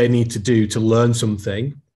what they need to do to learn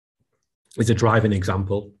something is a driving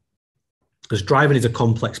example. Because driving is a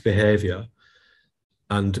complex behavior,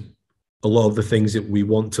 and a lot of the things that we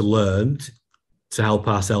want to learn to help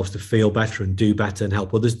ourselves to feel better and do better and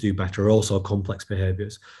help others do better are also complex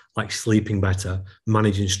behaviors, like sleeping better,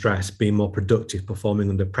 managing stress, being more productive, performing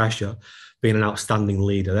under pressure, being an outstanding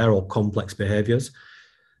leader. They're all complex behaviors.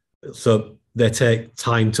 So they take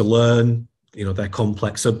time to learn, they're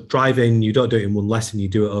complex. So driving, you don't do it in one lesson, you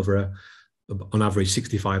do it over on average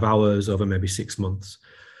 65 hours over maybe 6 months.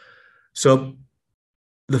 So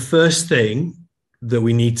the first thing that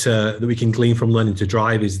we can glean from learning to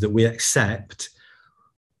drive is that we accept,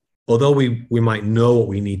 although we might know what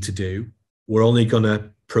we need to do, we're only going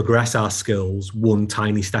to progress our skills one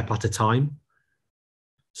tiny step at a time.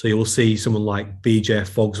 So you will see someone like BJ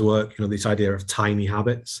Fogg's work, this idea of tiny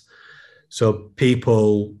habits. So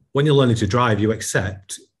people, when you're learning to drive, you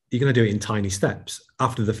accept you're going to do it in tiny steps.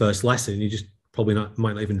 After the first lesson, you just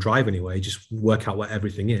might not even drive anyway, just work out what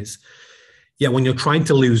everything is. Yet when you're trying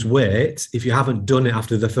to lose weight, if you haven't done it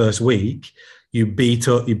after the first week, you beat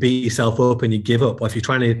yourself up and you give up. Or if you're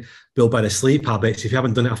trying to build better sleep habits, if you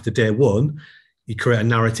haven't done it after day one, you create a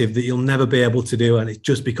narrative that you'll never be able to do, and it's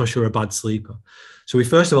just because you're a bad sleeper. So we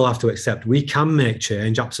first of all have to accept we can make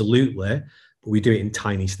change, absolutely, but we do it in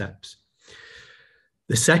tiny steps.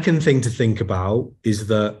 The second thing to think about is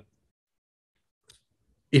that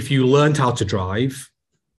if you learned how to drive,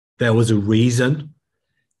 there was a reason.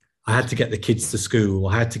 I had to get the kids to school.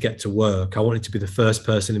 I had to get to work. I wanted to be the first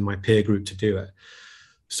person in my peer group to do it.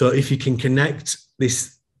 So if you can connect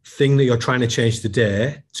this thing that you're trying to change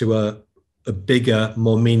today to a bigger,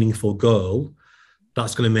 more meaningful goal,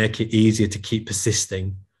 that's going to make it easier to keep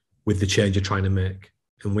persisting with the change you're trying to make.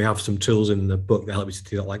 And we have some tools in the book that help you to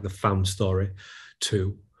do that, like the FAM story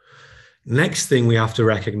too. Next thing we have to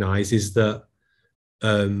recognize is that,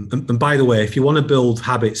 and by the way, if you want to build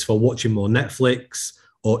habits for watching more Netflix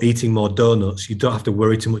or eating more donuts, you don't have to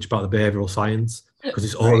worry too much about the behavioral science because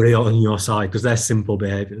it's already on your side, because they're simple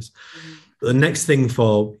behaviors. But the next thing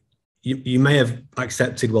you may have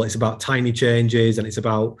accepted, well, it's about tiny changes and it's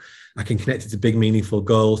about, I can connect it to big, meaningful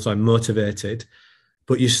goals, so I'm motivated.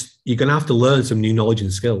 But you're going to have to learn some new knowledge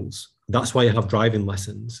and skills. That's why you have driving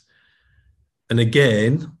lessons. And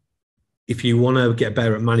again, if you want to get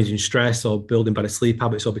better at managing stress or building better sleep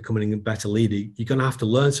habits or becoming a better leader, you're going to have to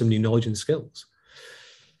learn some new knowledge and skills,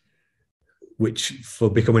 which for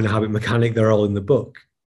becoming a habit mechanic, they're all in the book.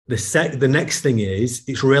 The next thing is,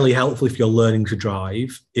 it's really helpful if you're learning to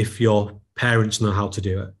drive, if your parents know how to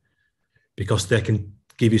do it, because they can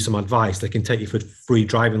give you some advice. They can take you for free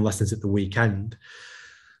driving lessons at the weekend.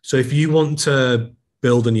 So if you want to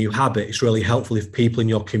build a new habit, it's really helpful if people in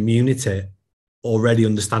your community already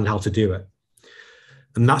understand how to do it.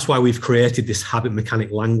 And that's why we've created this habit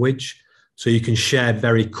mechanic language. So you can share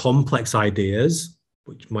very complex ideas,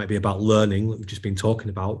 which might be about learning, that we've just been talking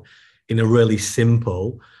about, in a really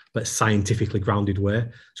simple but scientifically grounded way.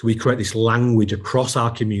 So we create this language across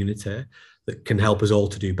our community that can help us all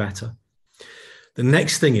to do better. The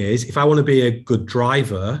next thing is, if I want to be a good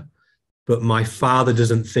driver, but my father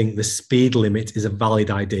doesn't think the speed limit is a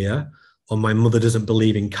valid idea, or my mother doesn't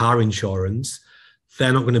believe in car insurance,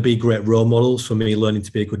 they're not going to be great role models for me learning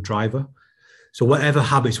to be a good driver. So whatever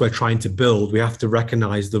habits we're trying to build, we have to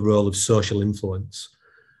recognize the role of social influence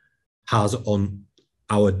has on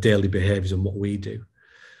our daily behaviors and what we do.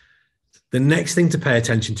 The next thing to pay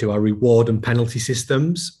attention to are reward and penalty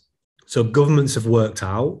systems. So governments have worked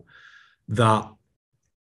out that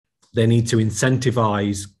they need to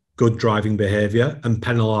incentivize good driving behavior and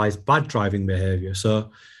penalize bad driving behavior.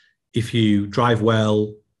 So if you drive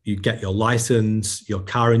well, you get your license, your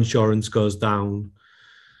car insurance goes down,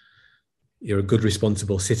 you're a good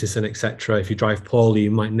responsible citizen, etc. If you drive poorly,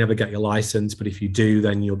 you might never get your license, but if you do,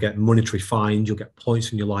 then you'll get monetary fines, you'll get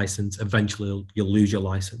points on your license, eventually you'll lose your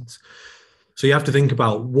license. So you have to think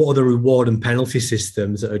about, what are the reward and penalty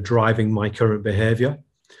systems that are driving my current behavior,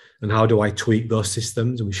 and how do I tweak those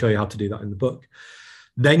systems? And we show you how to do that in the book.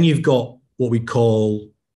 Then you've got what we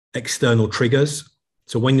call external triggers.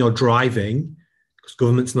 So when you're driving, because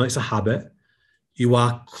governments know it's a habit, you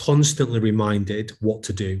are constantly reminded what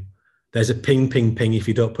to do. There's a ping, ping, ping if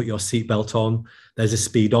you don't put your seatbelt on. There's a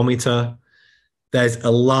speedometer. There's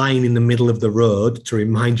a line in the middle of the road to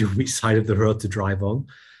remind you which side of the road to drive on.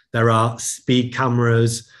 There are speed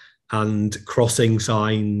cameras and crossing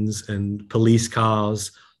signs and police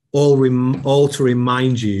cars, all to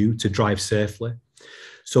remind you to drive safely.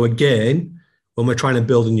 So again, when we're trying to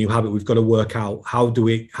build a new habit, we've got to work out how do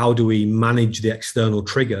we manage the external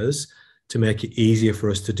triggers to make it easier for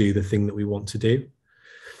us to do the thing that we want to do.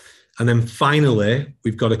 And then finally,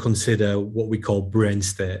 we've got to consider what we call brain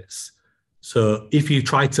states. So if you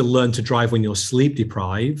try to learn to drive when you're sleep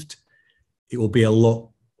deprived, it will be a lot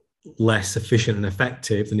less efficient and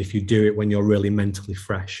effective than if you do it when you're really mentally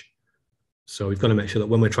fresh. So we've got to make sure that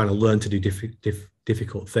when we're trying to learn to do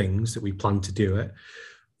difficult things, that we plan to do it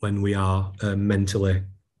when we are mentally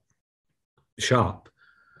sharp.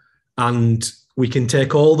 And we can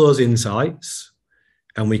take all those insights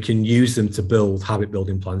and we can use them to build habit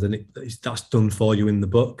building plans. And that's done for you in the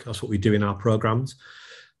book. That's what we do in our programs.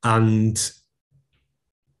 And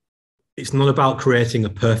it's not about creating a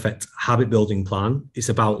perfect habit building plan. It's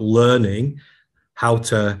about learning how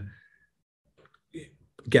to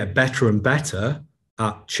get better and better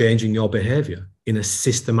at changing your behavior in a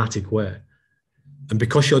systematic way. And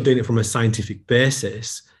because you're doing it from a scientific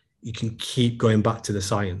basis, you can keep going back to the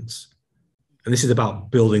science. And this is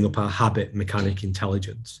about building up our habit mechanic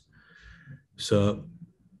intelligence. So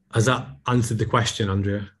has that answered the question,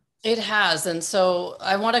 Andrea? It has. And so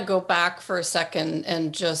I want to go back for a second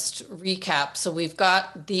and just recap. So we've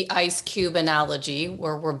got the ice cube analogy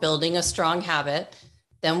where we're building a strong habit.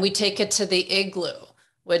 Then we take it to the igloo,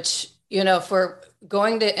 which, you know, if we're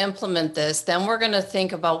going to implement this, then we're going to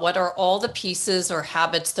think about what are all the pieces or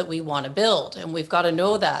habits that we want to build. And we've got to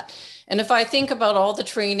know that. And if I think about all the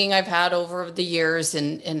training I've had over the years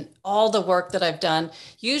and all the work that I've done,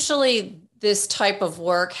 usually this type of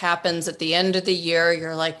work happens at the end of the year.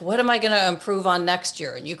 You're like, what am I going to improve on next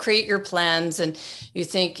year? And you create your plans and you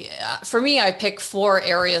think, for me, I pick 4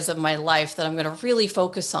 areas of my life that I'm going to really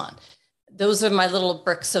focus on. Those are my little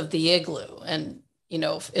bricks of the igloo. And, you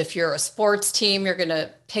know, if you're a sports team, you're going to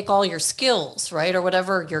pick all your skills, right? Or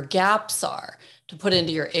whatever your gaps are to put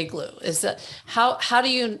into your igloo. Is that how do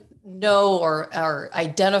you know or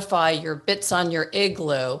identify your bits on your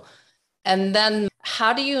igloo? And then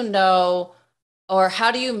how do you know, or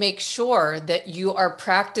how do you make sure that you are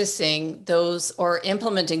practicing those or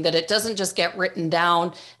implementing, that it doesn't just get written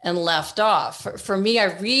down and left off? For me,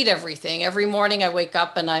 I read everything. Every morning I wake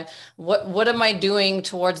up and what am I doing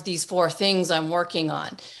towards these 4 things I'm working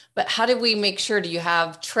on? But how do we make sure, do you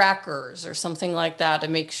have trackers or something like that to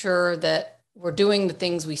make sure that we're doing the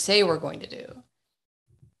things we say we're going to do?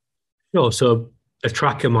 Sure. So a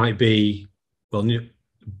tracker might be, well,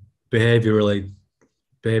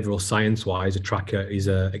 behavioral science wise, a tracker is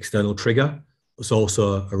an external trigger. It's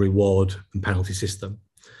also a reward and penalty system.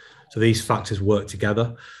 So these factors work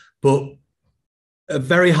together. But at a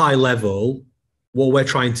very high level, what we're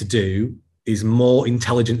trying to do is more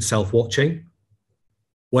intelligent self-watching.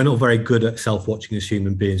 We're not very good at self-watching as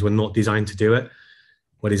human beings. We're not designed to do it.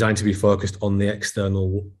 We're designed to be focused on the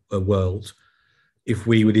external world. If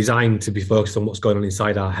we were designed to be focused on what's going on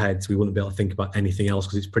inside our heads, we wouldn't be able to think about anything else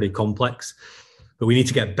because it's pretty complex. But we need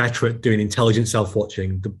to get better at doing intelligent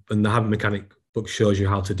self-watching, and the Habit Mechanic book shows you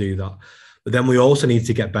how to do that. But then we also need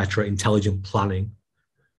to get better at intelligent planning.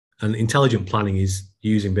 And intelligent planning is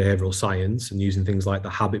using behavioral science and using things like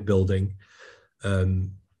the habit building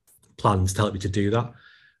plans to help you to do that.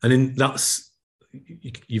 And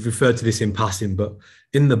you've referred to this in passing, but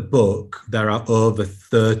in the book, there are over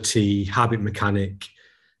 30 habit mechanic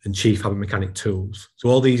and chief habit mechanic tools. So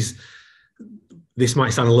all these, this might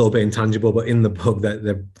sound a little bit intangible, but in the book,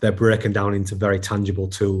 they're broken down into very tangible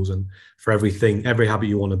tools. And for every habit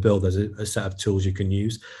you want to build, there's a set of tools you can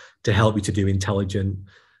use to help you to do intelligent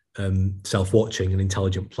self-watching and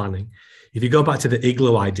intelligent planning. If you go back to the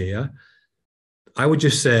igloo idea, I would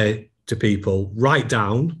just say to people, write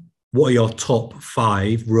down what are your top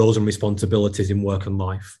 5 roles and responsibilities in work and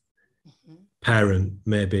life. Mm-hmm. Parent,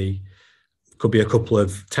 maybe. Could be a couple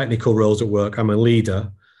of technical roles at work. I'm a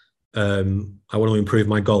leader. I want to improve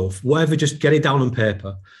my golf. Whatever, just get it down on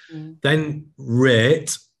paper. Mm. Then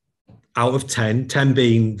rate out of 10, 10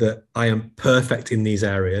 being that I am perfect in these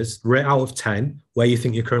areas. Rate out of 10 where you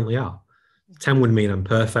think you currently are. 10 would mean I'm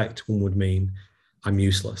perfect. 1 would mean I'm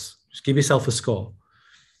useless. Just give yourself a score.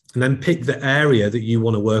 And then pick the area that you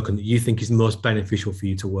want to work on, that you think is most beneficial for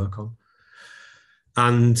you to work on.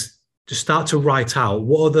 And just start to write out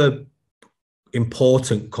what are the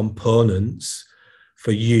important components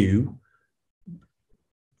for you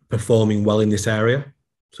performing well in this area.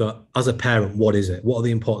 So as a parent, what is it? What are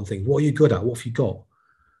the important things? What are you good at? What have you got?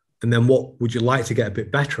 And then what would you like to get a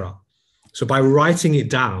bit better at? So by writing it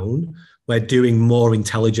down, we're doing more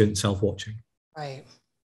intelligent self-watching. Right.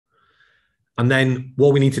 And then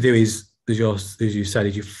what we need to do is, as you said,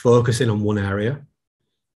 is you focus in on one area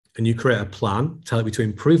and you create a plan to help you to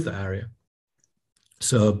improve that area.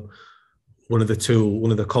 So one of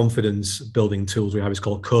the confidence building tools we have is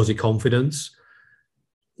called Cozy Confidence,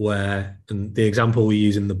 and the example we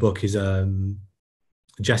use in the book is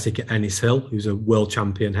Jessica Ennis-Hill, who's a world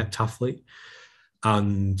champion heptathlete.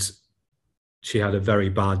 And she had a very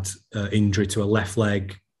bad injury to her left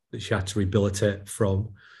leg that she had to rehabilitate from.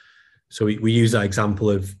 So we use that example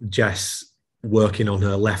of Jess working on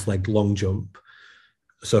her left leg long jump.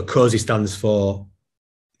 So COSY stands for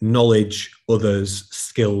knowledge, others,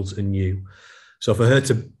 skills, and you. So for her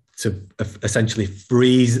to essentially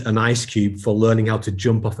freeze an ice cube for learning how to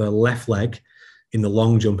jump off her left leg in the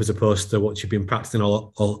long jump as opposed to what she'd been practicing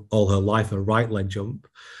all her life, a right leg jump.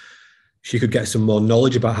 She could get some more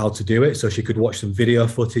knowledge about how to do it. So she could watch some video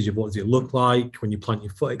footage of what does it look like when you plant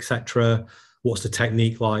your foot, etc. What's the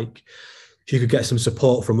technique like? She could get some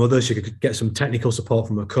support from others. She could get some technical support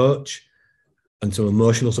from a coach and some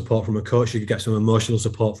emotional support from a coach. She could get some emotional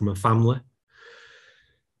support from her family.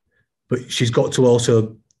 But she's got to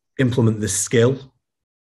also implement the skill.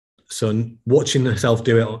 So watching herself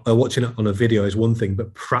do it or watching it on a video is one thing,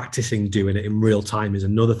 but practicing doing it in real time is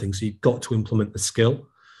another thing. So you've got to implement the skill.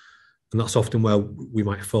 And that's often where we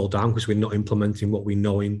might fall down because we're not implementing what we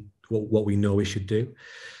know we should do.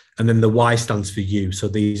 And then the Y stands for you. So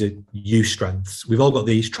these are you strengths. We've all got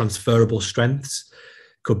these transferable strengths.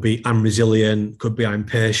 Could be I'm resilient, could be I'm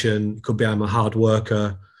patient, could be I'm a hard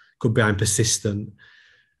worker, could be I'm persistent.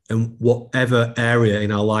 And whatever area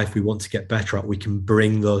in our life we want to get better at, we can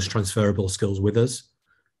bring those transferable skills with us.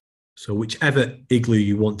 So whichever igloo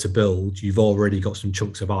you want to build, you've already got some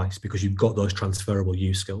chunks of ice because you've got those transferable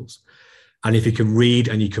you skills. And if you can read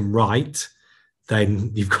and you can write,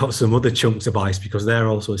 then you've got some other chunks of ice because they're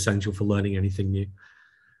also essential for learning anything new.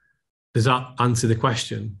 Does that answer the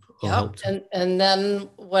question? Yeah. And then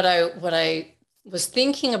what I was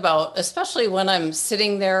thinking about, especially when I'm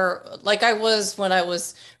sitting there, like I was when I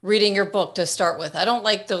was reading your book to start with, I don't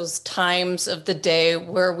like those times of the day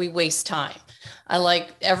where we waste time. I like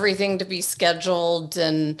everything to be scheduled.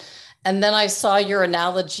 And then I saw your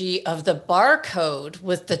analogy of the barcode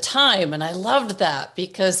with the time. And I loved that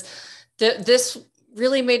because this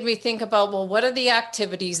really made me think about, well, what are the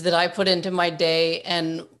activities that I put into my day?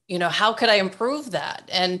 And, how could I improve that?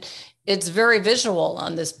 And it's very visual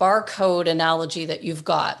on this barcode analogy that you've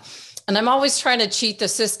got. And I'm always trying to cheat the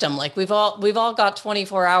system. Like we've all got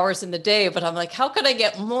 24 hours in the day, but I'm like, how could I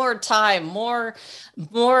get more time, more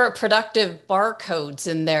productive barcodes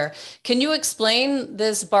in there? Can you explain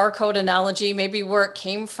this barcode analogy, maybe where it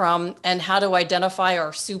came from and how to identify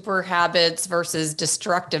our super habits versus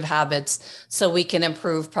destructive habits so we can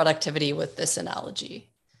improve productivity with this analogy?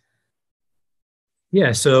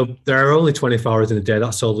 Yeah, so there are only 24 hours in a day.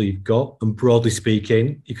 That's all you've got. And broadly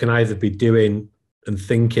speaking, you can either be doing and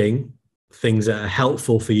thinking things that are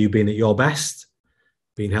helpful for you being at your best,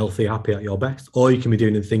 being healthy, happy at your best, or you can be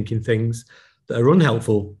doing and thinking things that are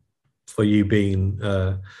unhelpful for you being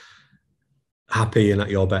happy and at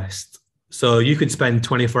your best. So you could spend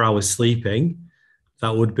 24 hours sleeping.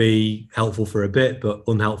 That would be helpful for a bit, but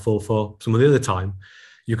unhelpful for some of the other time.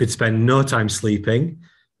 You could spend no time sleeping.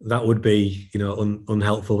 That would be,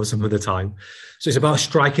 unhelpful for some of the time. So it's about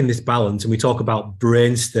striking this balance. And we talk about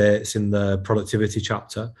brain states in the productivity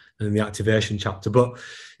chapter and in the activation chapter, but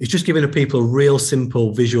it's just giving people a real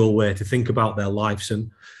simple visual way to think about their lives. And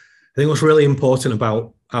I think what's really important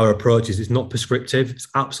about our approach is it's not prescriptive. It's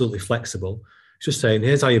absolutely flexible. It's just saying,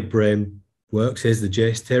 here's how your brain works. Here's the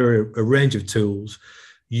gist. Here are a range of tools.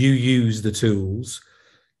 You use the tools,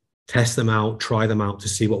 test them out, try them out to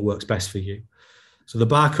see what works best for you. So the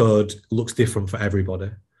barcode looks different for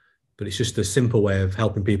everybody, but it's just a simple way of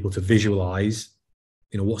helping people to visualize,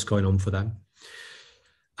 what's going on for them.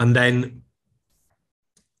 And then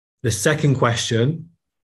the second question,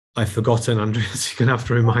 I've forgotten, Andrea, so you're going to have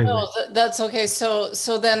to remind me. That's okay. So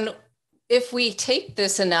then if we take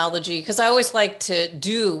this analogy, because I always like to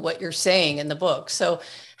do what you're saying in the book. So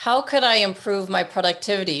how could I improve my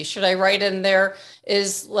productivity? Should I write in there,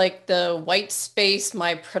 is like the white space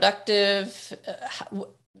my productive?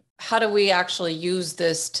 How do we actually use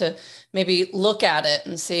this to maybe look at it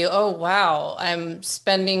and say, oh, wow, I'm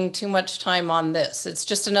spending too much time on this? It's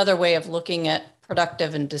just another way of looking at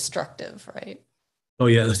productive and destructive, right? Oh,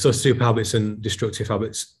 yeah. So super habits and destructive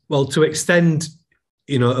habits. Well, to extend,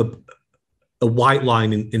 a white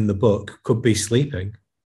line in the book could be sleeping,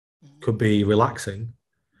 could be relaxing,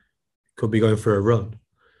 could be going for a run.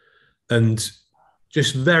 And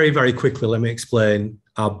just very, very quickly, let me explain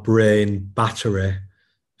our brain battery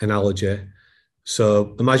analogy.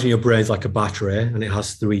 So imagine your brain's like a battery and it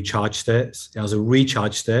has 3 charge states. It has a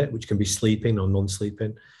recharge state, which can be sleeping or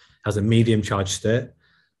non-sleeping. It has a medium charge state,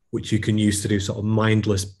 which you can use to do sort of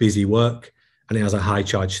mindless, busy work. And it has a high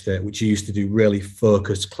charge state, which you use to do really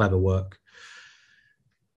focused, clever work.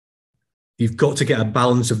 You've got to get a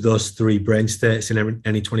balance of those 3 brain states in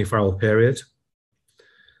any 24-hour period.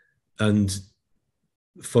 And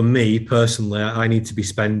for me personally, I need to be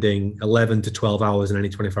spending 11 to 12 hours in any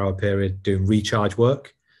 24-hour period doing recharge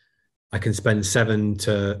work. I can spend 7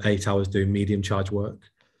 to 8 hours doing medium charge work,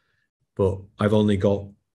 but I've only got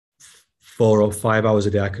 4 or 5 hours a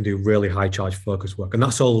day I can do really high charge focus work. And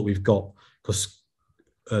that's all that we've got, because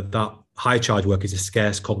that high charge work is a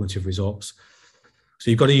scarce cognitive resource. So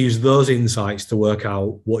you've got to use those insights to work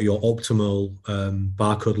out what your optimal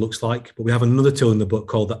barcode looks like. But we have another tool in the book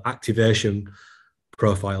called the activation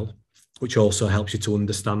profile, which also helps you to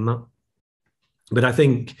understand that. But I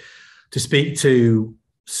think to speak to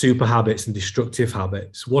super habits and destructive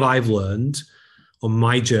habits, what I've learned on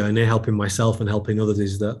my journey, helping myself and helping others,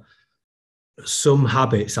 is that some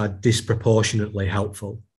habits are disproportionately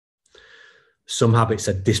helpful. Some habits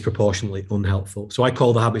are disproportionately unhelpful. So I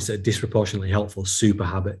call the habits that are disproportionately helpful super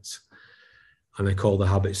habits. And I call the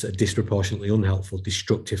habits that are disproportionately unhelpful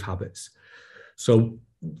destructive habits. So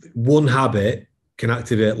one habit can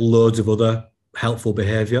activate loads of other helpful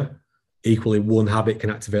behavior. Equally, one habit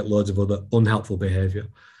can activate loads of other unhelpful behavior.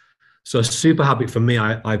 So a super habit for me,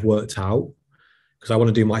 I've worked out, because I want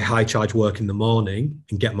to do my high charge work in the morning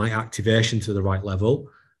and get my activation to the right level,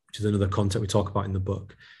 which is another concept we talk about in the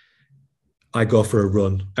book. I go for a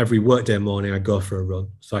run. Every workday morning, I go for a run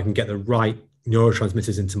so I can get the right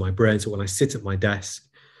neurotransmitters into my brain. So when I sit at my desk,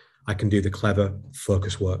 I can do the clever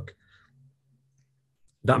focus work.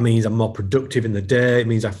 That means I'm more productive in the day. It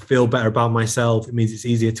means I feel better about myself. It means it's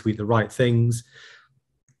easier to eat the right things.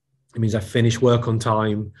 It means I finish work on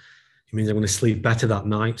time. It means I'm going to sleep better that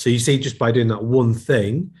night. So you see, just by doing that one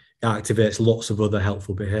thing, it activates lots of other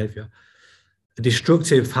helpful behavior. A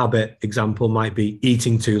destructive habit example might be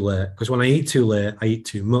eating too late, because when I eat too late, I eat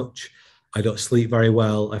too much. I don't sleep very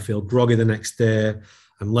well. I feel groggy the next day.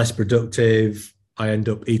 I'm less productive. I end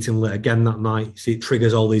up eating late again that night. See, it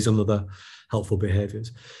triggers all these other helpful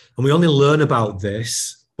behaviors. And we only learn about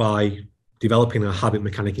this by developing a habit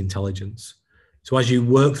mechanic intelligence. So as you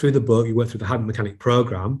work through the book, you work through the habit mechanic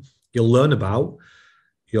program, you'll learn about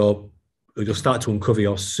you'll start to uncover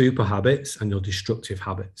your super habits and your destructive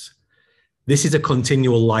habits. This is a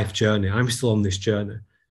continual life journey. I'm still on this journey.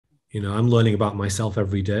 I'm learning about myself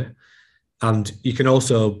every day. And you can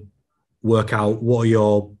also work out what are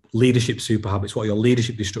your leadership super habits, what are your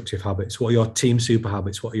leadership destructive habits, what are your team super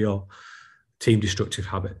habits, what are your team destructive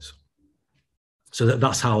habits. So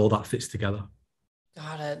that's how all that fits together.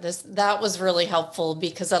 Got it. That was really helpful,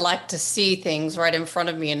 because I like to see things right in front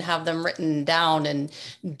of me and have them written down and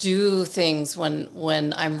do things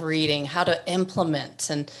when I'm reading, how to implement.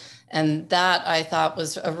 And that I thought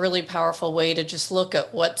was a really powerful way to just look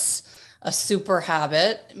at what's a super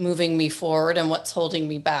habit moving me forward and what's holding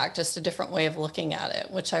me back, just a different way of looking at it,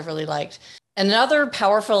 which I really liked. Another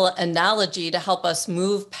powerful analogy to help us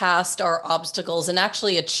move past our obstacles and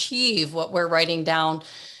actually achieve what we're writing down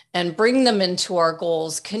and bring them into our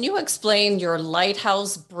goals. Can you explain your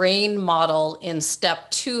lighthouse brain model in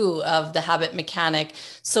step 2 of the habit mechanic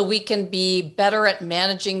so we can be better at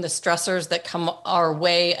managing the stressors that come our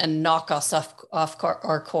way and knock us off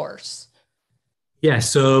our course? Yeah,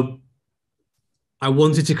 so I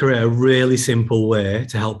wanted to create a really simple way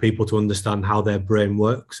to help people to understand how their brain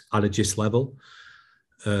works at a gist level.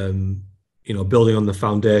 Building on the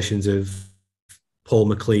foundations of Paul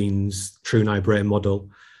MacLean's True Night Brain model,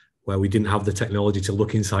 where we didn't have the technology to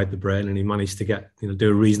look inside the brain, and he managed to do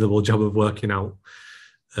a reasonable job of working out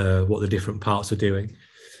what the different parts are doing.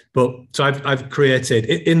 But so I've created,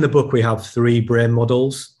 in the book, we have 3 brain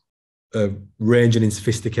models, ranging in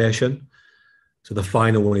sophistication. So the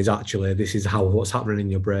final one is actually, this is what's happening in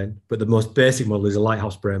your brain. But the most basic model is a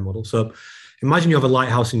lighthouse brain model. So imagine you have a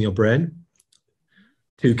lighthouse in your brain.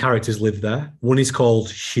 2 characters live there. One is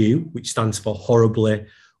called Hugh, which stands for horribly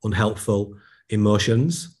unhelpful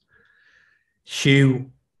emotions.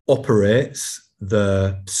 Hugh operates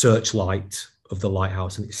the searchlight of the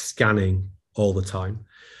lighthouse, and it's scanning all the time.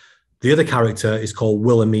 The other character is called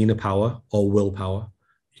Wilhelmina Power, or Willpower.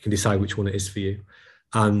 You can decide which one it is for you.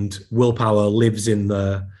 And Willpower lives in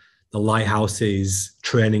the lighthouse's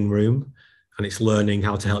training room, and it's learning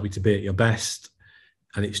how to help you to be at your best.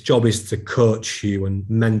 And its job is to coach you and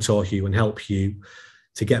mentor you and help you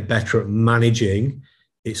to get better at managing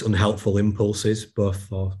its unhelpful impulses, both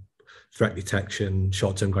for threat detection,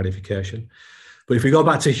 short-term gratification. But if we go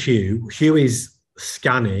back to Hugh, Hugh is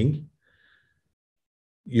scanning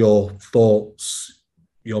your thoughts,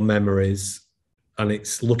 your memories, and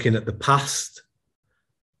it's looking at the past,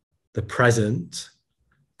 the present,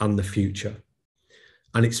 and the future.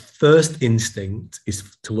 And its first instinct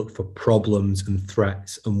is to look for problems and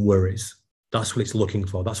threats and worries. That's what it's looking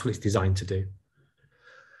for. That's what it's designed to do.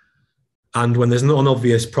 And when there's not an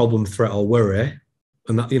obvious problem, threat, or worry,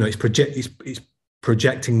 and that, it's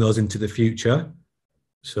projecting those into the future.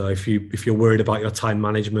 So if you're worried about your time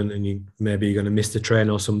management and maybe you're going to miss the train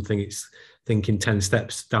or something, it's thinking 10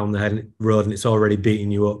 steps down the road and it's already beating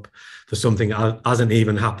you up for something that hasn't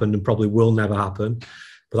even happened and probably will never happen.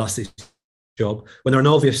 But that's its job. When there are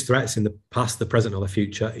no obvious threats in the past, the present, or the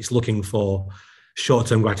future, it's looking for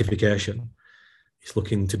short-term gratification. It's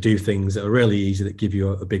looking to do things that are really easy that give you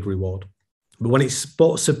a big reward. But when it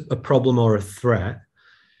spots a problem or a threat,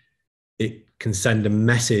 it can send a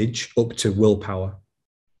message up to willpower.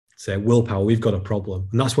 Say, willpower, we've got a problem.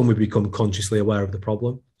 And that's when we become consciously aware of the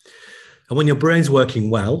problem. And when your brain's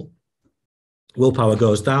working well, willpower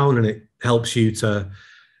goes down and it helps you to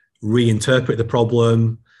reinterpret the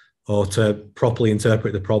problem or to properly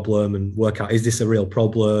interpret the problem and work out, is this a real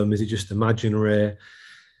problem? Is it just imaginary?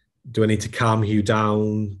 Do I need to calm you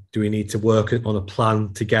down? Do we need to work on a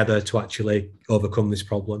plan together to actually overcome this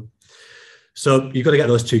problem? So you've got to get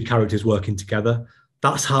those two characters working together.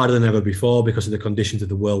 That's harder than ever before because of the conditions of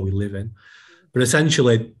the world we live in. But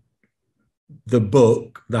essentially, the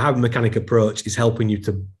book, the habit mechanic approach, is helping you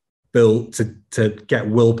to build, to get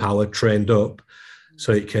willpower trained up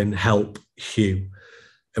so it can help you.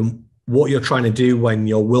 And what you're trying to do when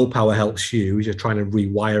your willpower helps you is you're trying to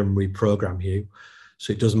rewire and reprogram you.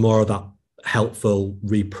 So it does more of that helpful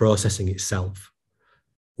reprocessing itself,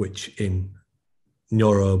 which in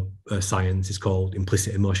neuroscience is called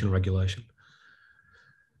implicit emotional regulation.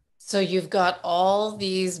 So you've got all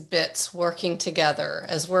these bits working together.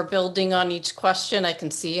 As we're building on each question, I can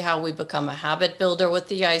see how we become a habit builder with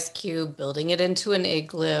the ice cube, building it into an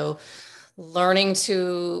igloo, learning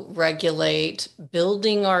to regulate,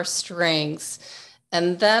 building our strengths.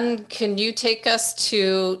 And then can you take us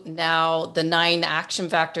to now the 9 action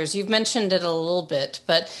factors? You've mentioned it a little bit,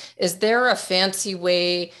 but is there a fancy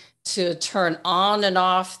way to turn on and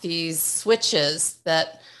off these switches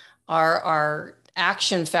that are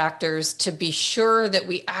action factors to be sure that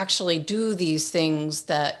we actually do these things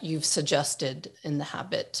that you've suggested in the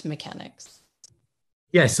habit mechanics?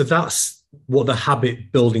 Yeah, so that's what the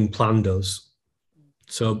habit building plan does.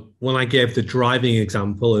 So when I gave the driving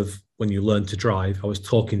example of when you learn to drive, I was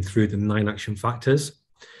talking through the 9 action factors.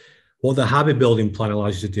 What the habit building plan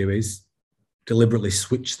allows you to do is deliberately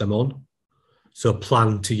switch them on. So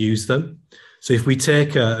plan to use them. So if we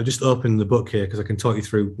take, I'll just open the book here because I can talk you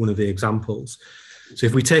through one of the examples. So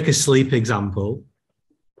if we take a sleep example,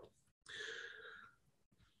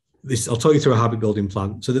 I'll talk you through a habit building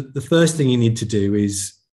plan. So the first thing you need to do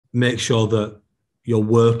is make sure that you're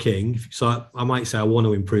working. So I might say, I want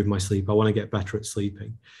to improve my sleep. I want to get better at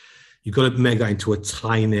sleeping. You've got to make that into a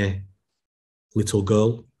tiny little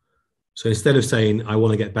goal. So instead of saying, I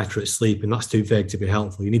want to get better at sleep, and that's too vague to be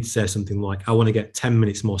helpful, you need to say something like, I want to get 10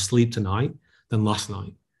 minutes more sleep tonight than last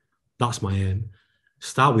night. That's my aim.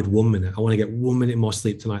 Start with 1 minute. I want to get 1 minute more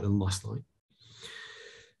sleep tonight than last night.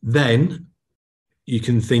 Then you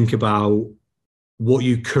can think about what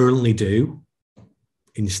you currently do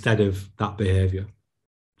instead of that behavior.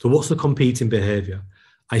 So what's the competing behavior?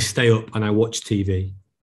 I stay up and I watch TV.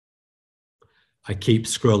 I keep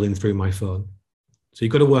scrolling through my phone. So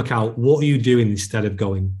you've got to work out, what are you doing instead of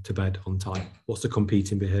going to bed on time? What's the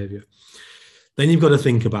competing behavior? Then you've got to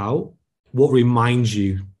think about what reminds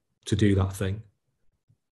you to do that thing.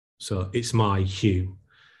 So it's my cue.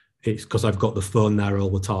 It's because I've got the phone there all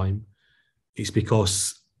the time. It's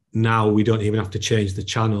because now we don't even have to change the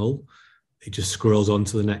channel. It just scrolls on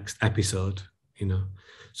to the next episode, you know.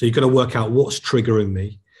 So you've got to work out what's triggering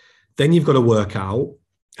me. Then you've got to work out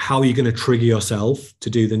how you're going to trigger yourself to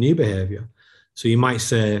do the new behavior. So you might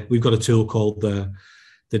say, we've got a tool called the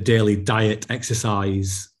daily diet,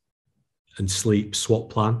 exercise, and sleep swap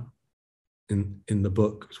plan in the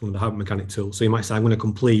book. It's one of the habit mechanic tools. So you might say, I'm going to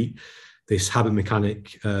complete this habit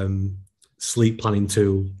mechanic sleep planning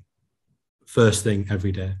tool first thing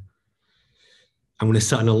every day. I'm going to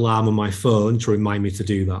set an alarm on my phone to remind me to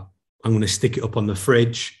do that. I'm going to stick it up on the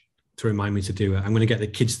fridge to remind me to do it. I'm going to get the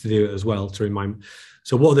kids to do it as well to remind me.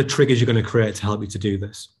 So what are the triggers you're going to create to help you to do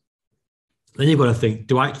this? Then you've got to think,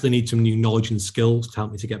 do I actually need some new knowledge and skills to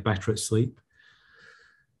help me to get better at sleep?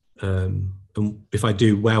 And if I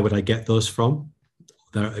do, where would I get those from?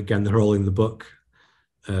 They're all in the book.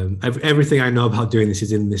 Everything I know about doing this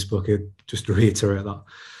is in this book, just to reiterate that.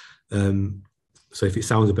 So if it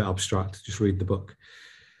sounds a bit abstract, just read the book.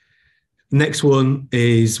 Next one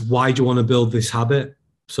is, why do you want to build this habit?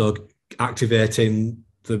 So activating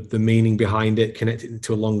the meaning behind it, connecting it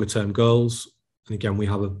to longer term goals. And again, we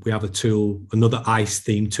have a tool, another ICE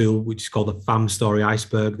themed tool, which is called the FAM story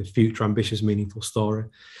iceberg, the future ambitious meaningful story.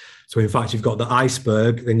 So in fact, you've got the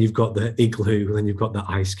iceberg, then you've got the igloo, and then you've got the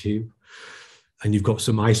ice cube. And you've got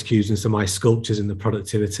some ice cubes and some ice sculptures in the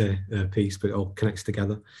productivity piece, but it all connects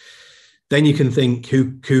together. Then you can think,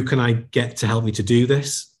 who can I get to help me to do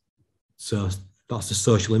this? So that's the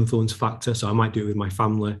social influence factor. So I might do it with my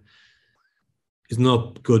family. It's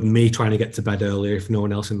no good me trying to get to bed earlier if no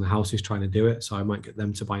one else in the house is trying to do it. So I might get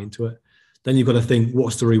them to buy into it. Then you've got to think,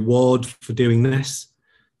 what's the reward for doing this?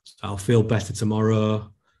 So I'll feel better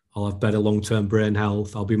tomorrow. I'll have better long-term brain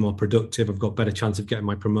health. I'll be more productive. I've got better chance of getting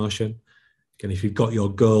my promotion. Again, if you've got your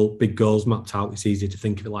big goals mapped out, it's easier to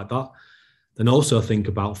think of it like that. Then also think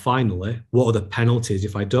about, finally, what are the penalties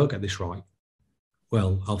if I don't get this right?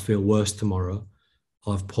 Well, I'll feel worse tomorrow.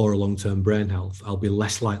 I'll have poorer long-term brain health. I'll be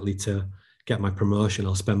less likely to get my promotion.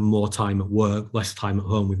 I'll spend more time at work, less time at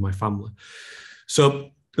home with my family. So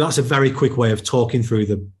that's a very quick way of talking through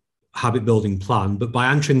the habit building plan. But by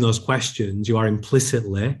answering those questions, you are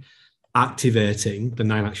implicitly activating the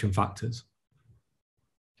 9 action factors.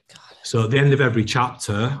 So at the end of every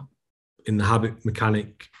chapter in the habit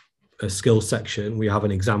mechanic skills section, we have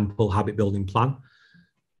an example habit building plan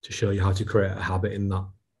to show you how to create a habit in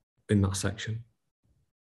that section.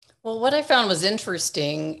 Well, what I found was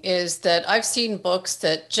interesting is that I've seen books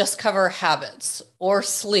that just cover habits or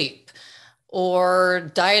sleep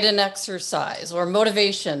or diet and exercise or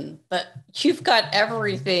motivation, but you've got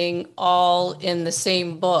everything all in the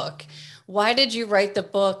same book. Why did you write the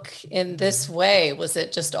book in this way? Was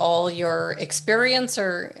it just all your experience,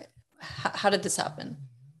 or how did this happen?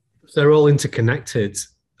 They're all interconnected,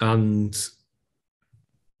 and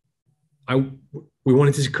we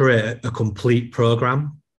wanted to create a complete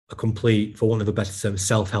program, for want of a better term,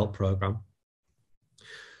 self-help program.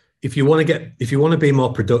 If you want to be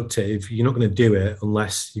more productive, you're not going to do it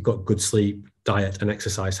unless you've got good sleep, diet, and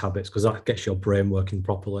exercise habits, because that gets your brain working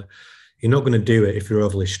properly. You're not going to do it if you're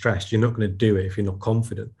overly stressed. You're not going to do it if you're not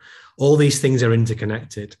confident. All these things are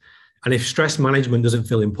interconnected. And if stress management doesn't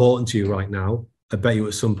feel important to you right now, I bet you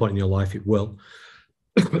at some point in your life it will.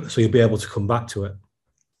 So you'll be able to come back to it.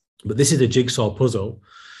 But this is a jigsaw puzzle.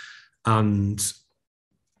 And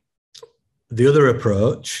the other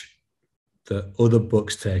approach that other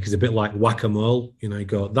books take is a bit like whack-a-mole. You know, you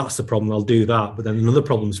go, that's the problem, I'll do that. But then another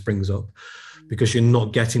problem springs up because you're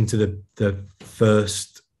not getting to the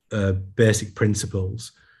first basic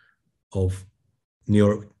principles of the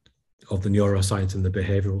neuroscience and the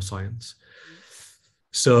behavioral science.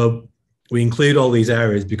 So we include all these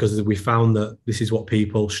areas because we found that this is what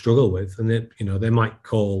people struggle with. And they might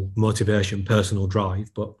call motivation personal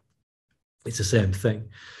drive, but it's the same thing.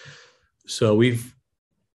 So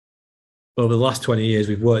over the last 20 years,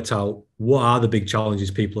 we've worked out what are the big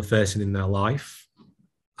challenges people are facing in their life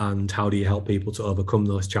and how do you help people to overcome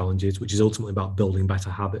those challenges, which is ultimately about building better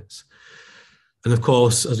habits. And of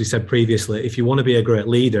course, as we said previously, if you want to be a great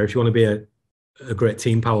leader, if you want to be a great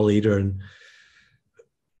team power leader and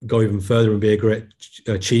go even further and be a great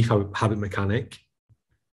chief habit mechanic,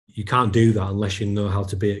 you can't do that unless you know how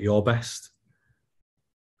to be at your best.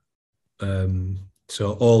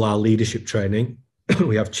 So all our leadership training,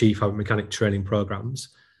 we have chief habit mechanic training programs.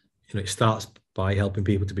 It starts by helping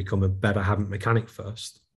people to become a better habit mechanic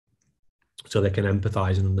first, so they can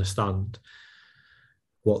empathize and understand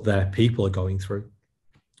what their people are going through.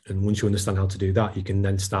 And once you understand how to do that, you can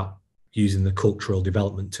then start using the cultural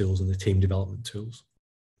development tools and the team development tools.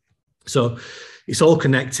 So it's all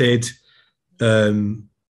connected. And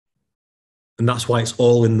that's why it's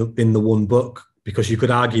all in the one book, because you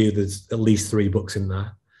could argue there's at least 3 books in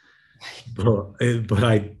there. But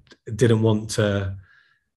I didn't want it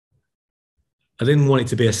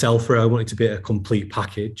to be a sell-through. I wanted it to be a complete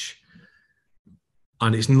package.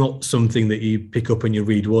 And it's not something that you pick up and you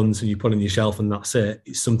read once and you put on your shelf and that's it.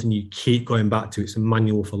 It's something you keep going back to. It's a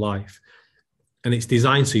manual for life. And it's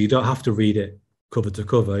designed so you don't have to read it cover to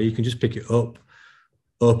cover. You can just pick it up,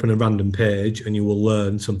 open a random page, and you will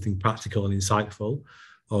learn something practical and insightful,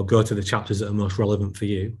 or go to the chapters that are most relevant for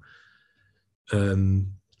you.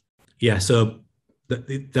 So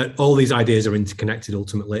all these ideas are interconnected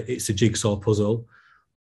ultimately. It's a jigsaw puzzle.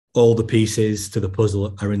 All the pieces to the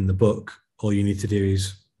puzzle are in the book. All you need to do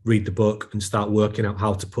is read the book and start working out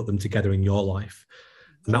how to put them together in your life.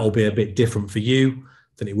 And that will be a bit different for you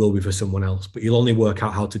than it will be for someone else. But you'll only work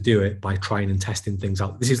out how to do it by trying and testing things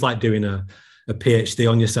out. This is like doing a PhD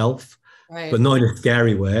on yourself, right? But not in a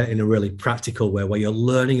scary way, in a really practical way, where you're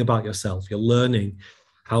learning about yourself. You're learning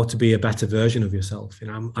how to be a better version of yourself. And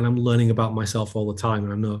I'm learning about myself all the time.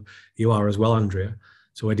 And I know you are as well, Andrea.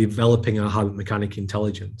 So we're developing our habit mechanic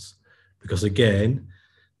intelligence, because again,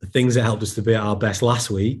 the things that helped us to be at our best last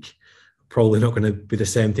week probably not going to be the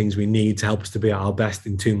same things we need to help us to be at our best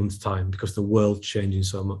in 2 months' time, because the world's changing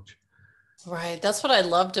so much. Right. That's what I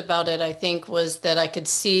loved about it, I think, was that I could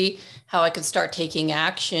see how I could start taking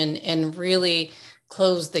action and really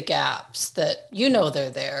close the gaps that, they're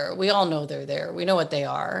there. We all know they're there. We know what they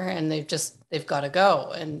are, and they've got to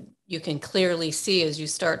go. And you can clearly see as you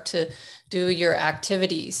start to do your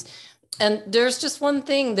activities. And there's just one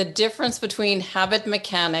thing, the difference between habit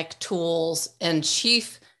mechanic tools and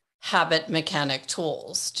chief habit mechanic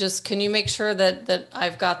tools. Just can you make sure that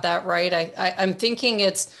I've got that right? I'm thinking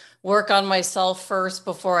it's work on myself first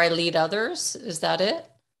before I lead others. Is that it?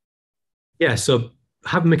 Yeah, so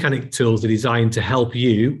habit mechanic tools are designed to help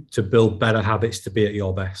you to build better habits to be at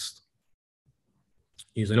your best,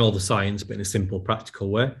 using all the science, but in a simple,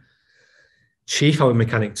 practical way. Chief habit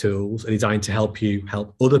mechanic tools are designed to help you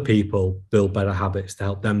help other people build better habits to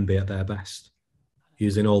help them be at their best,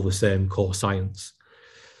 using all the same core science.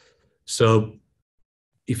 So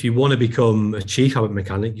if you want to become a chief habit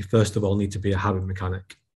mechanic, you first of all need to be a habit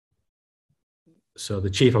mechanic. So the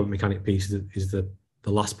chief habit mechanic piece is the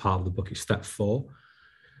last part of the book. It's step 4.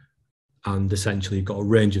 And essentially you've got a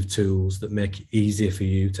range of tools that make it easier for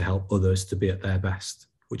you to help others to be at their best,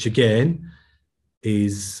 which again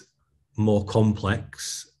is more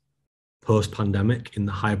complex post-pandemic in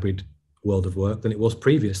the hybrid world of work than it was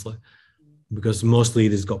previously, because most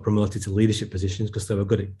leaders got promoted to leadership positions because they were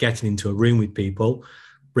good at getting into a room with people,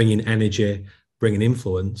 bringing energy, bringing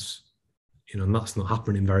influence, and that's not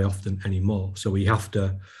happening very often anymore. So we have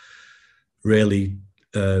to really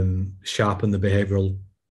sharpen the behavioral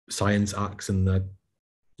science axe and the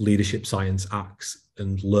leadership science axe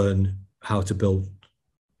and learn how to build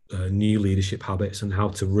new leadership habits and how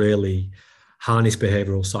to really harness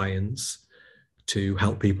behavioral science to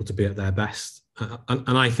help people to be at their best.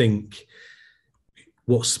 And I think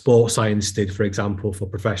what sports science did, for example, for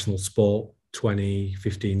professional sport 20,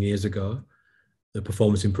 15 years ago, the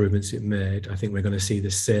performance improvements it made, I think we're going to see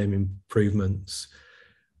the same improvements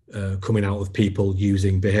coming out of people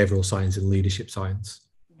using behavioral science and leadership science.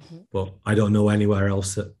 Mm-hmm. But I don't know anywhere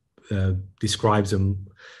else that describes them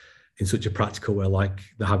in such a practical way like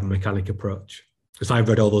the habit mechanic approach, because I've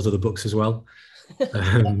read all those other books as well,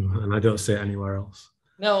 and I don't see it anywhere else.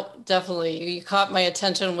 No, definitely. You caught my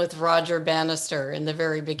attention with Roger Bannister in the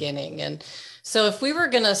very beginning. And so if we were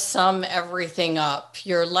going to sum everything up,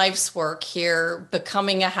 your life's work here,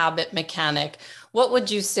 becoming a habit mechanic, what would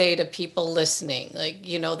you say to people listening? Like,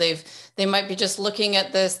 they might be just looking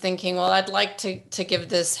at this thinking, well, I'd like to give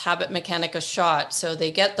this habit mechanic a shot. So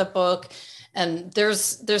they get the book and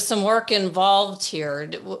there's some work involved here.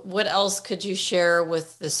 What else could you share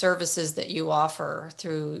with the services that you offer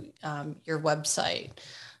through your website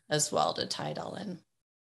as well to tie it all in?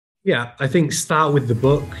 Yeah, I think start with the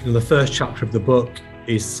book. The first chapter of the book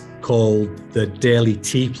is called the Daily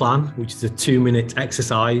Tea Plan, which is a 2-minute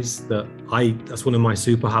exercise that's one of my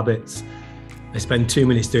super habits. I spend 2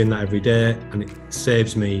 minutes doing that every day, and it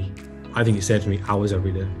saves me hours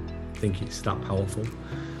every day. I think it's that powerful.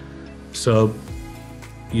 So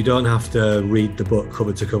you don't have to read the book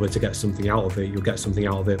cover to cover to get something out of it. You'll get something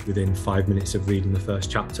out of it within 5 minutes of reading the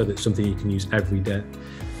first chapter. That's something you can use every day.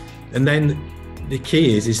 And then the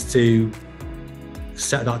key is to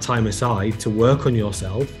set that time aside to work on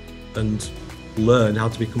yourself and learn how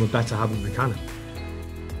to become a better habit mechanic.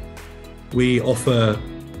 We offer,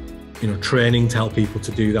 training to help people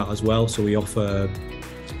to do that as well. So we offer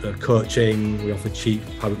coaching, we offer chief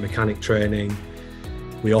habit mechanic training,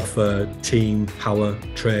 we offer team power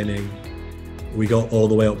training. We go all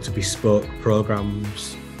the way up to bespoke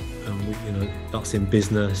programs, and that's in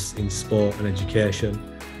business, in sport and education.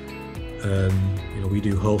 We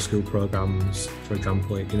do whole school programs, for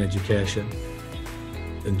example, in education.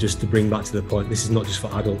 And just to bring back to the point, this is not just for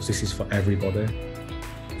adults, this is for everybody.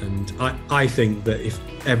 And I think that if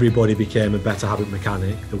everybody became a better habit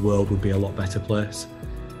mechanic, the world would be a lot better place.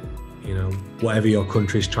 Whatever your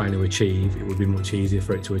country is trying to achieve, it would be much easier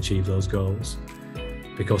for it to achieve those goals,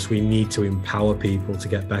 because we need to empower people to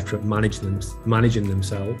get better at managing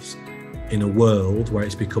themselves in a world where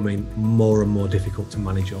it's becoming more and more difficult to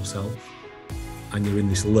manage yourself. And you're in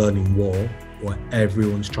this learning war where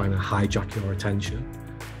everyone's trying to hijack your attention.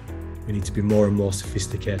 We need to be more and more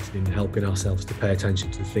sophisticated in helping ourselves to pay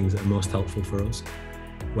attention to the things that are most helpful for us,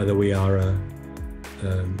 whether we are a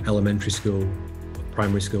elementary school,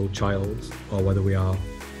 primary school child, or whether we are,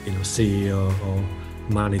 CEO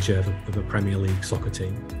or manager of a Premier League soccer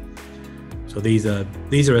team. So these are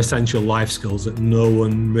essential life skills that no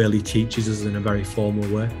one really teaches us in a very formal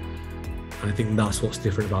way. And I think that's what's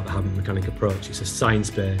different about the habit mechanic approach. It's a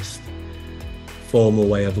science-based, formal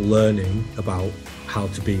way of learning about how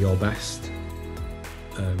to be your best.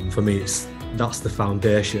 For me, that's the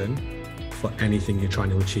foundation for anything you're trying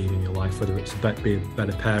to achieve in your life, whether it's be a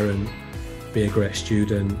better parent, be a great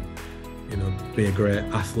student, be a great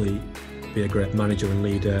athlete, be a great manager and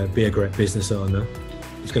leader, be a great business owner.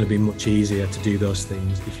 It's going to be much easier to do those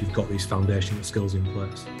things if you've got these foundational skills in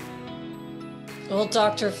place. Well,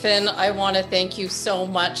 Dr. Finn, I want to thank you so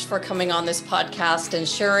much for coming on this podcast and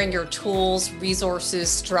sharing your tools, resources,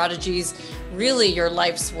 strategies, really your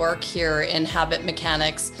life's work here in habit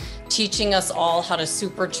mechanics, teaching us all how to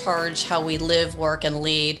supercharge how we live, work, and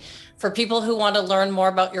lead. For people who want to learn more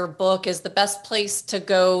about your book, is the best place to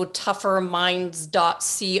go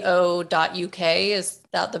tougherminds.co.uk? Is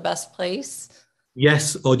that the best place?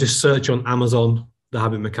 Yes, or just search on Amazon, The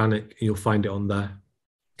Habit Mechanic, and you'll find it on there.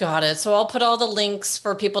 Got it. So I'll put all the links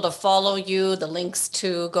for people to follow you, the links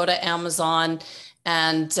to go to Amazon.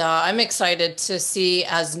 And I'm excited to see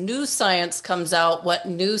as new science comes out, what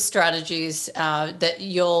new strategies that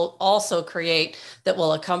you'll also create that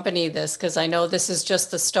will accompany this, because I know this is just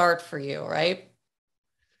the start for you, right?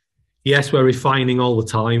 Yes, we're refining all the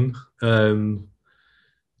time.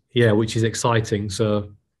 Yeah, which is exciting. So,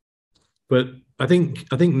 but I think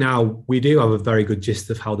now we do have a very good gist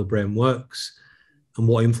of how the brain works and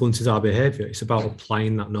what influences our behavior. It's about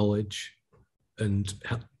applying that knowledge and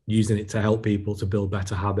using it to help people to build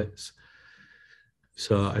better habits.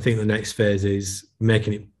 So I think the next phase is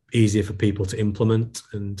making it easier for people to implement.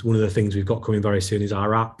 And one of the things we've got coming very soon is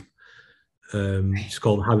our app. It's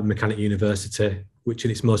called Habit Mechanic University, which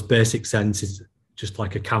in its most basic sense is just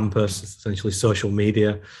like a campus, essentially social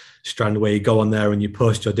media strand where you go on there and you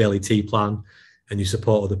post your daily tea plan and you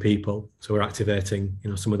support other people. So we're activating,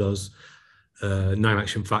 some of those 9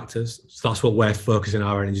 action factors. So that's what we're focusing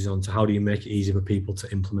our energies on. So how do you make it easier for people to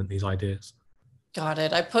implement these ideas? Got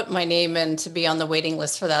it. I put my name in to be on the waiting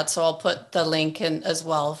list for that. So I'll put the link in as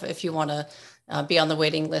well if you want to be on the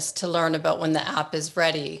waiting list to learn about when the app is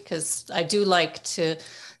ready, because I do like to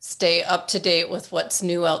stay up to date with what's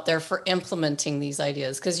new out there for implementing these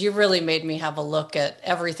ideas, because you really made me have a look at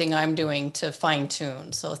everything I'm doing to fine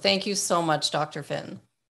tune. So thank you so much, Dr. Finn.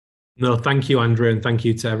 No, thank you, Andrea, and thank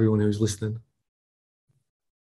you to everyone who's listening.